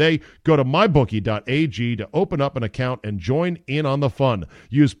than today. Go to MyBookie.ag to open up an account and join in on the fun.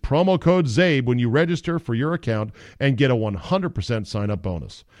 Use promo code ZABE when you register for your account and get a 100% sign-up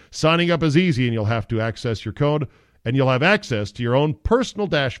bonus. Signing up is easy, and you'll have to access your code, and you'll have access to your own personal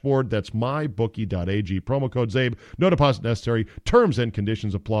dashboard. That's MyBookie.ag. Promo code ZABE. No deposit necessary. Terms and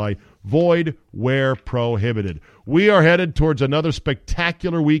conditions apply. Void where prohibited. We are headed towards another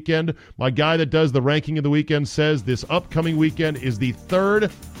spectacular weekend. My guy that does the ranking of the weekend says this upcoming weekend is the third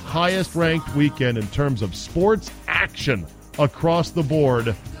highest ranked weekend in terms of sports action across the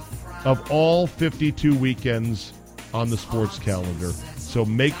board of all 52 weekends on the sports calendar. So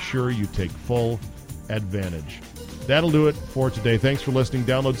make sure you take full advantage. That'll do it for today. Thanks for listening.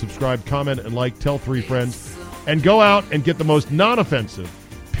 Download, subscribe, comment, and like. Tell 3 friends. And go out and get the most non-offensive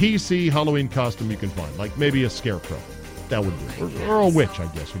PC Halloween costume you can find. Like maybe a scarecrow. That would do. Or a witch, I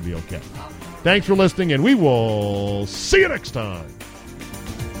guess, would be okay. Thanks for listening, and we will see you next time.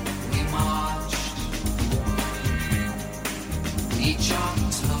 We marched each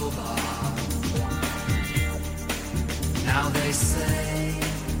October. Now they say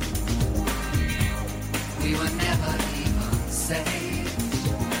we were never even saved.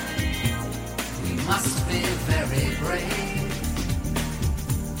 We must be very brave.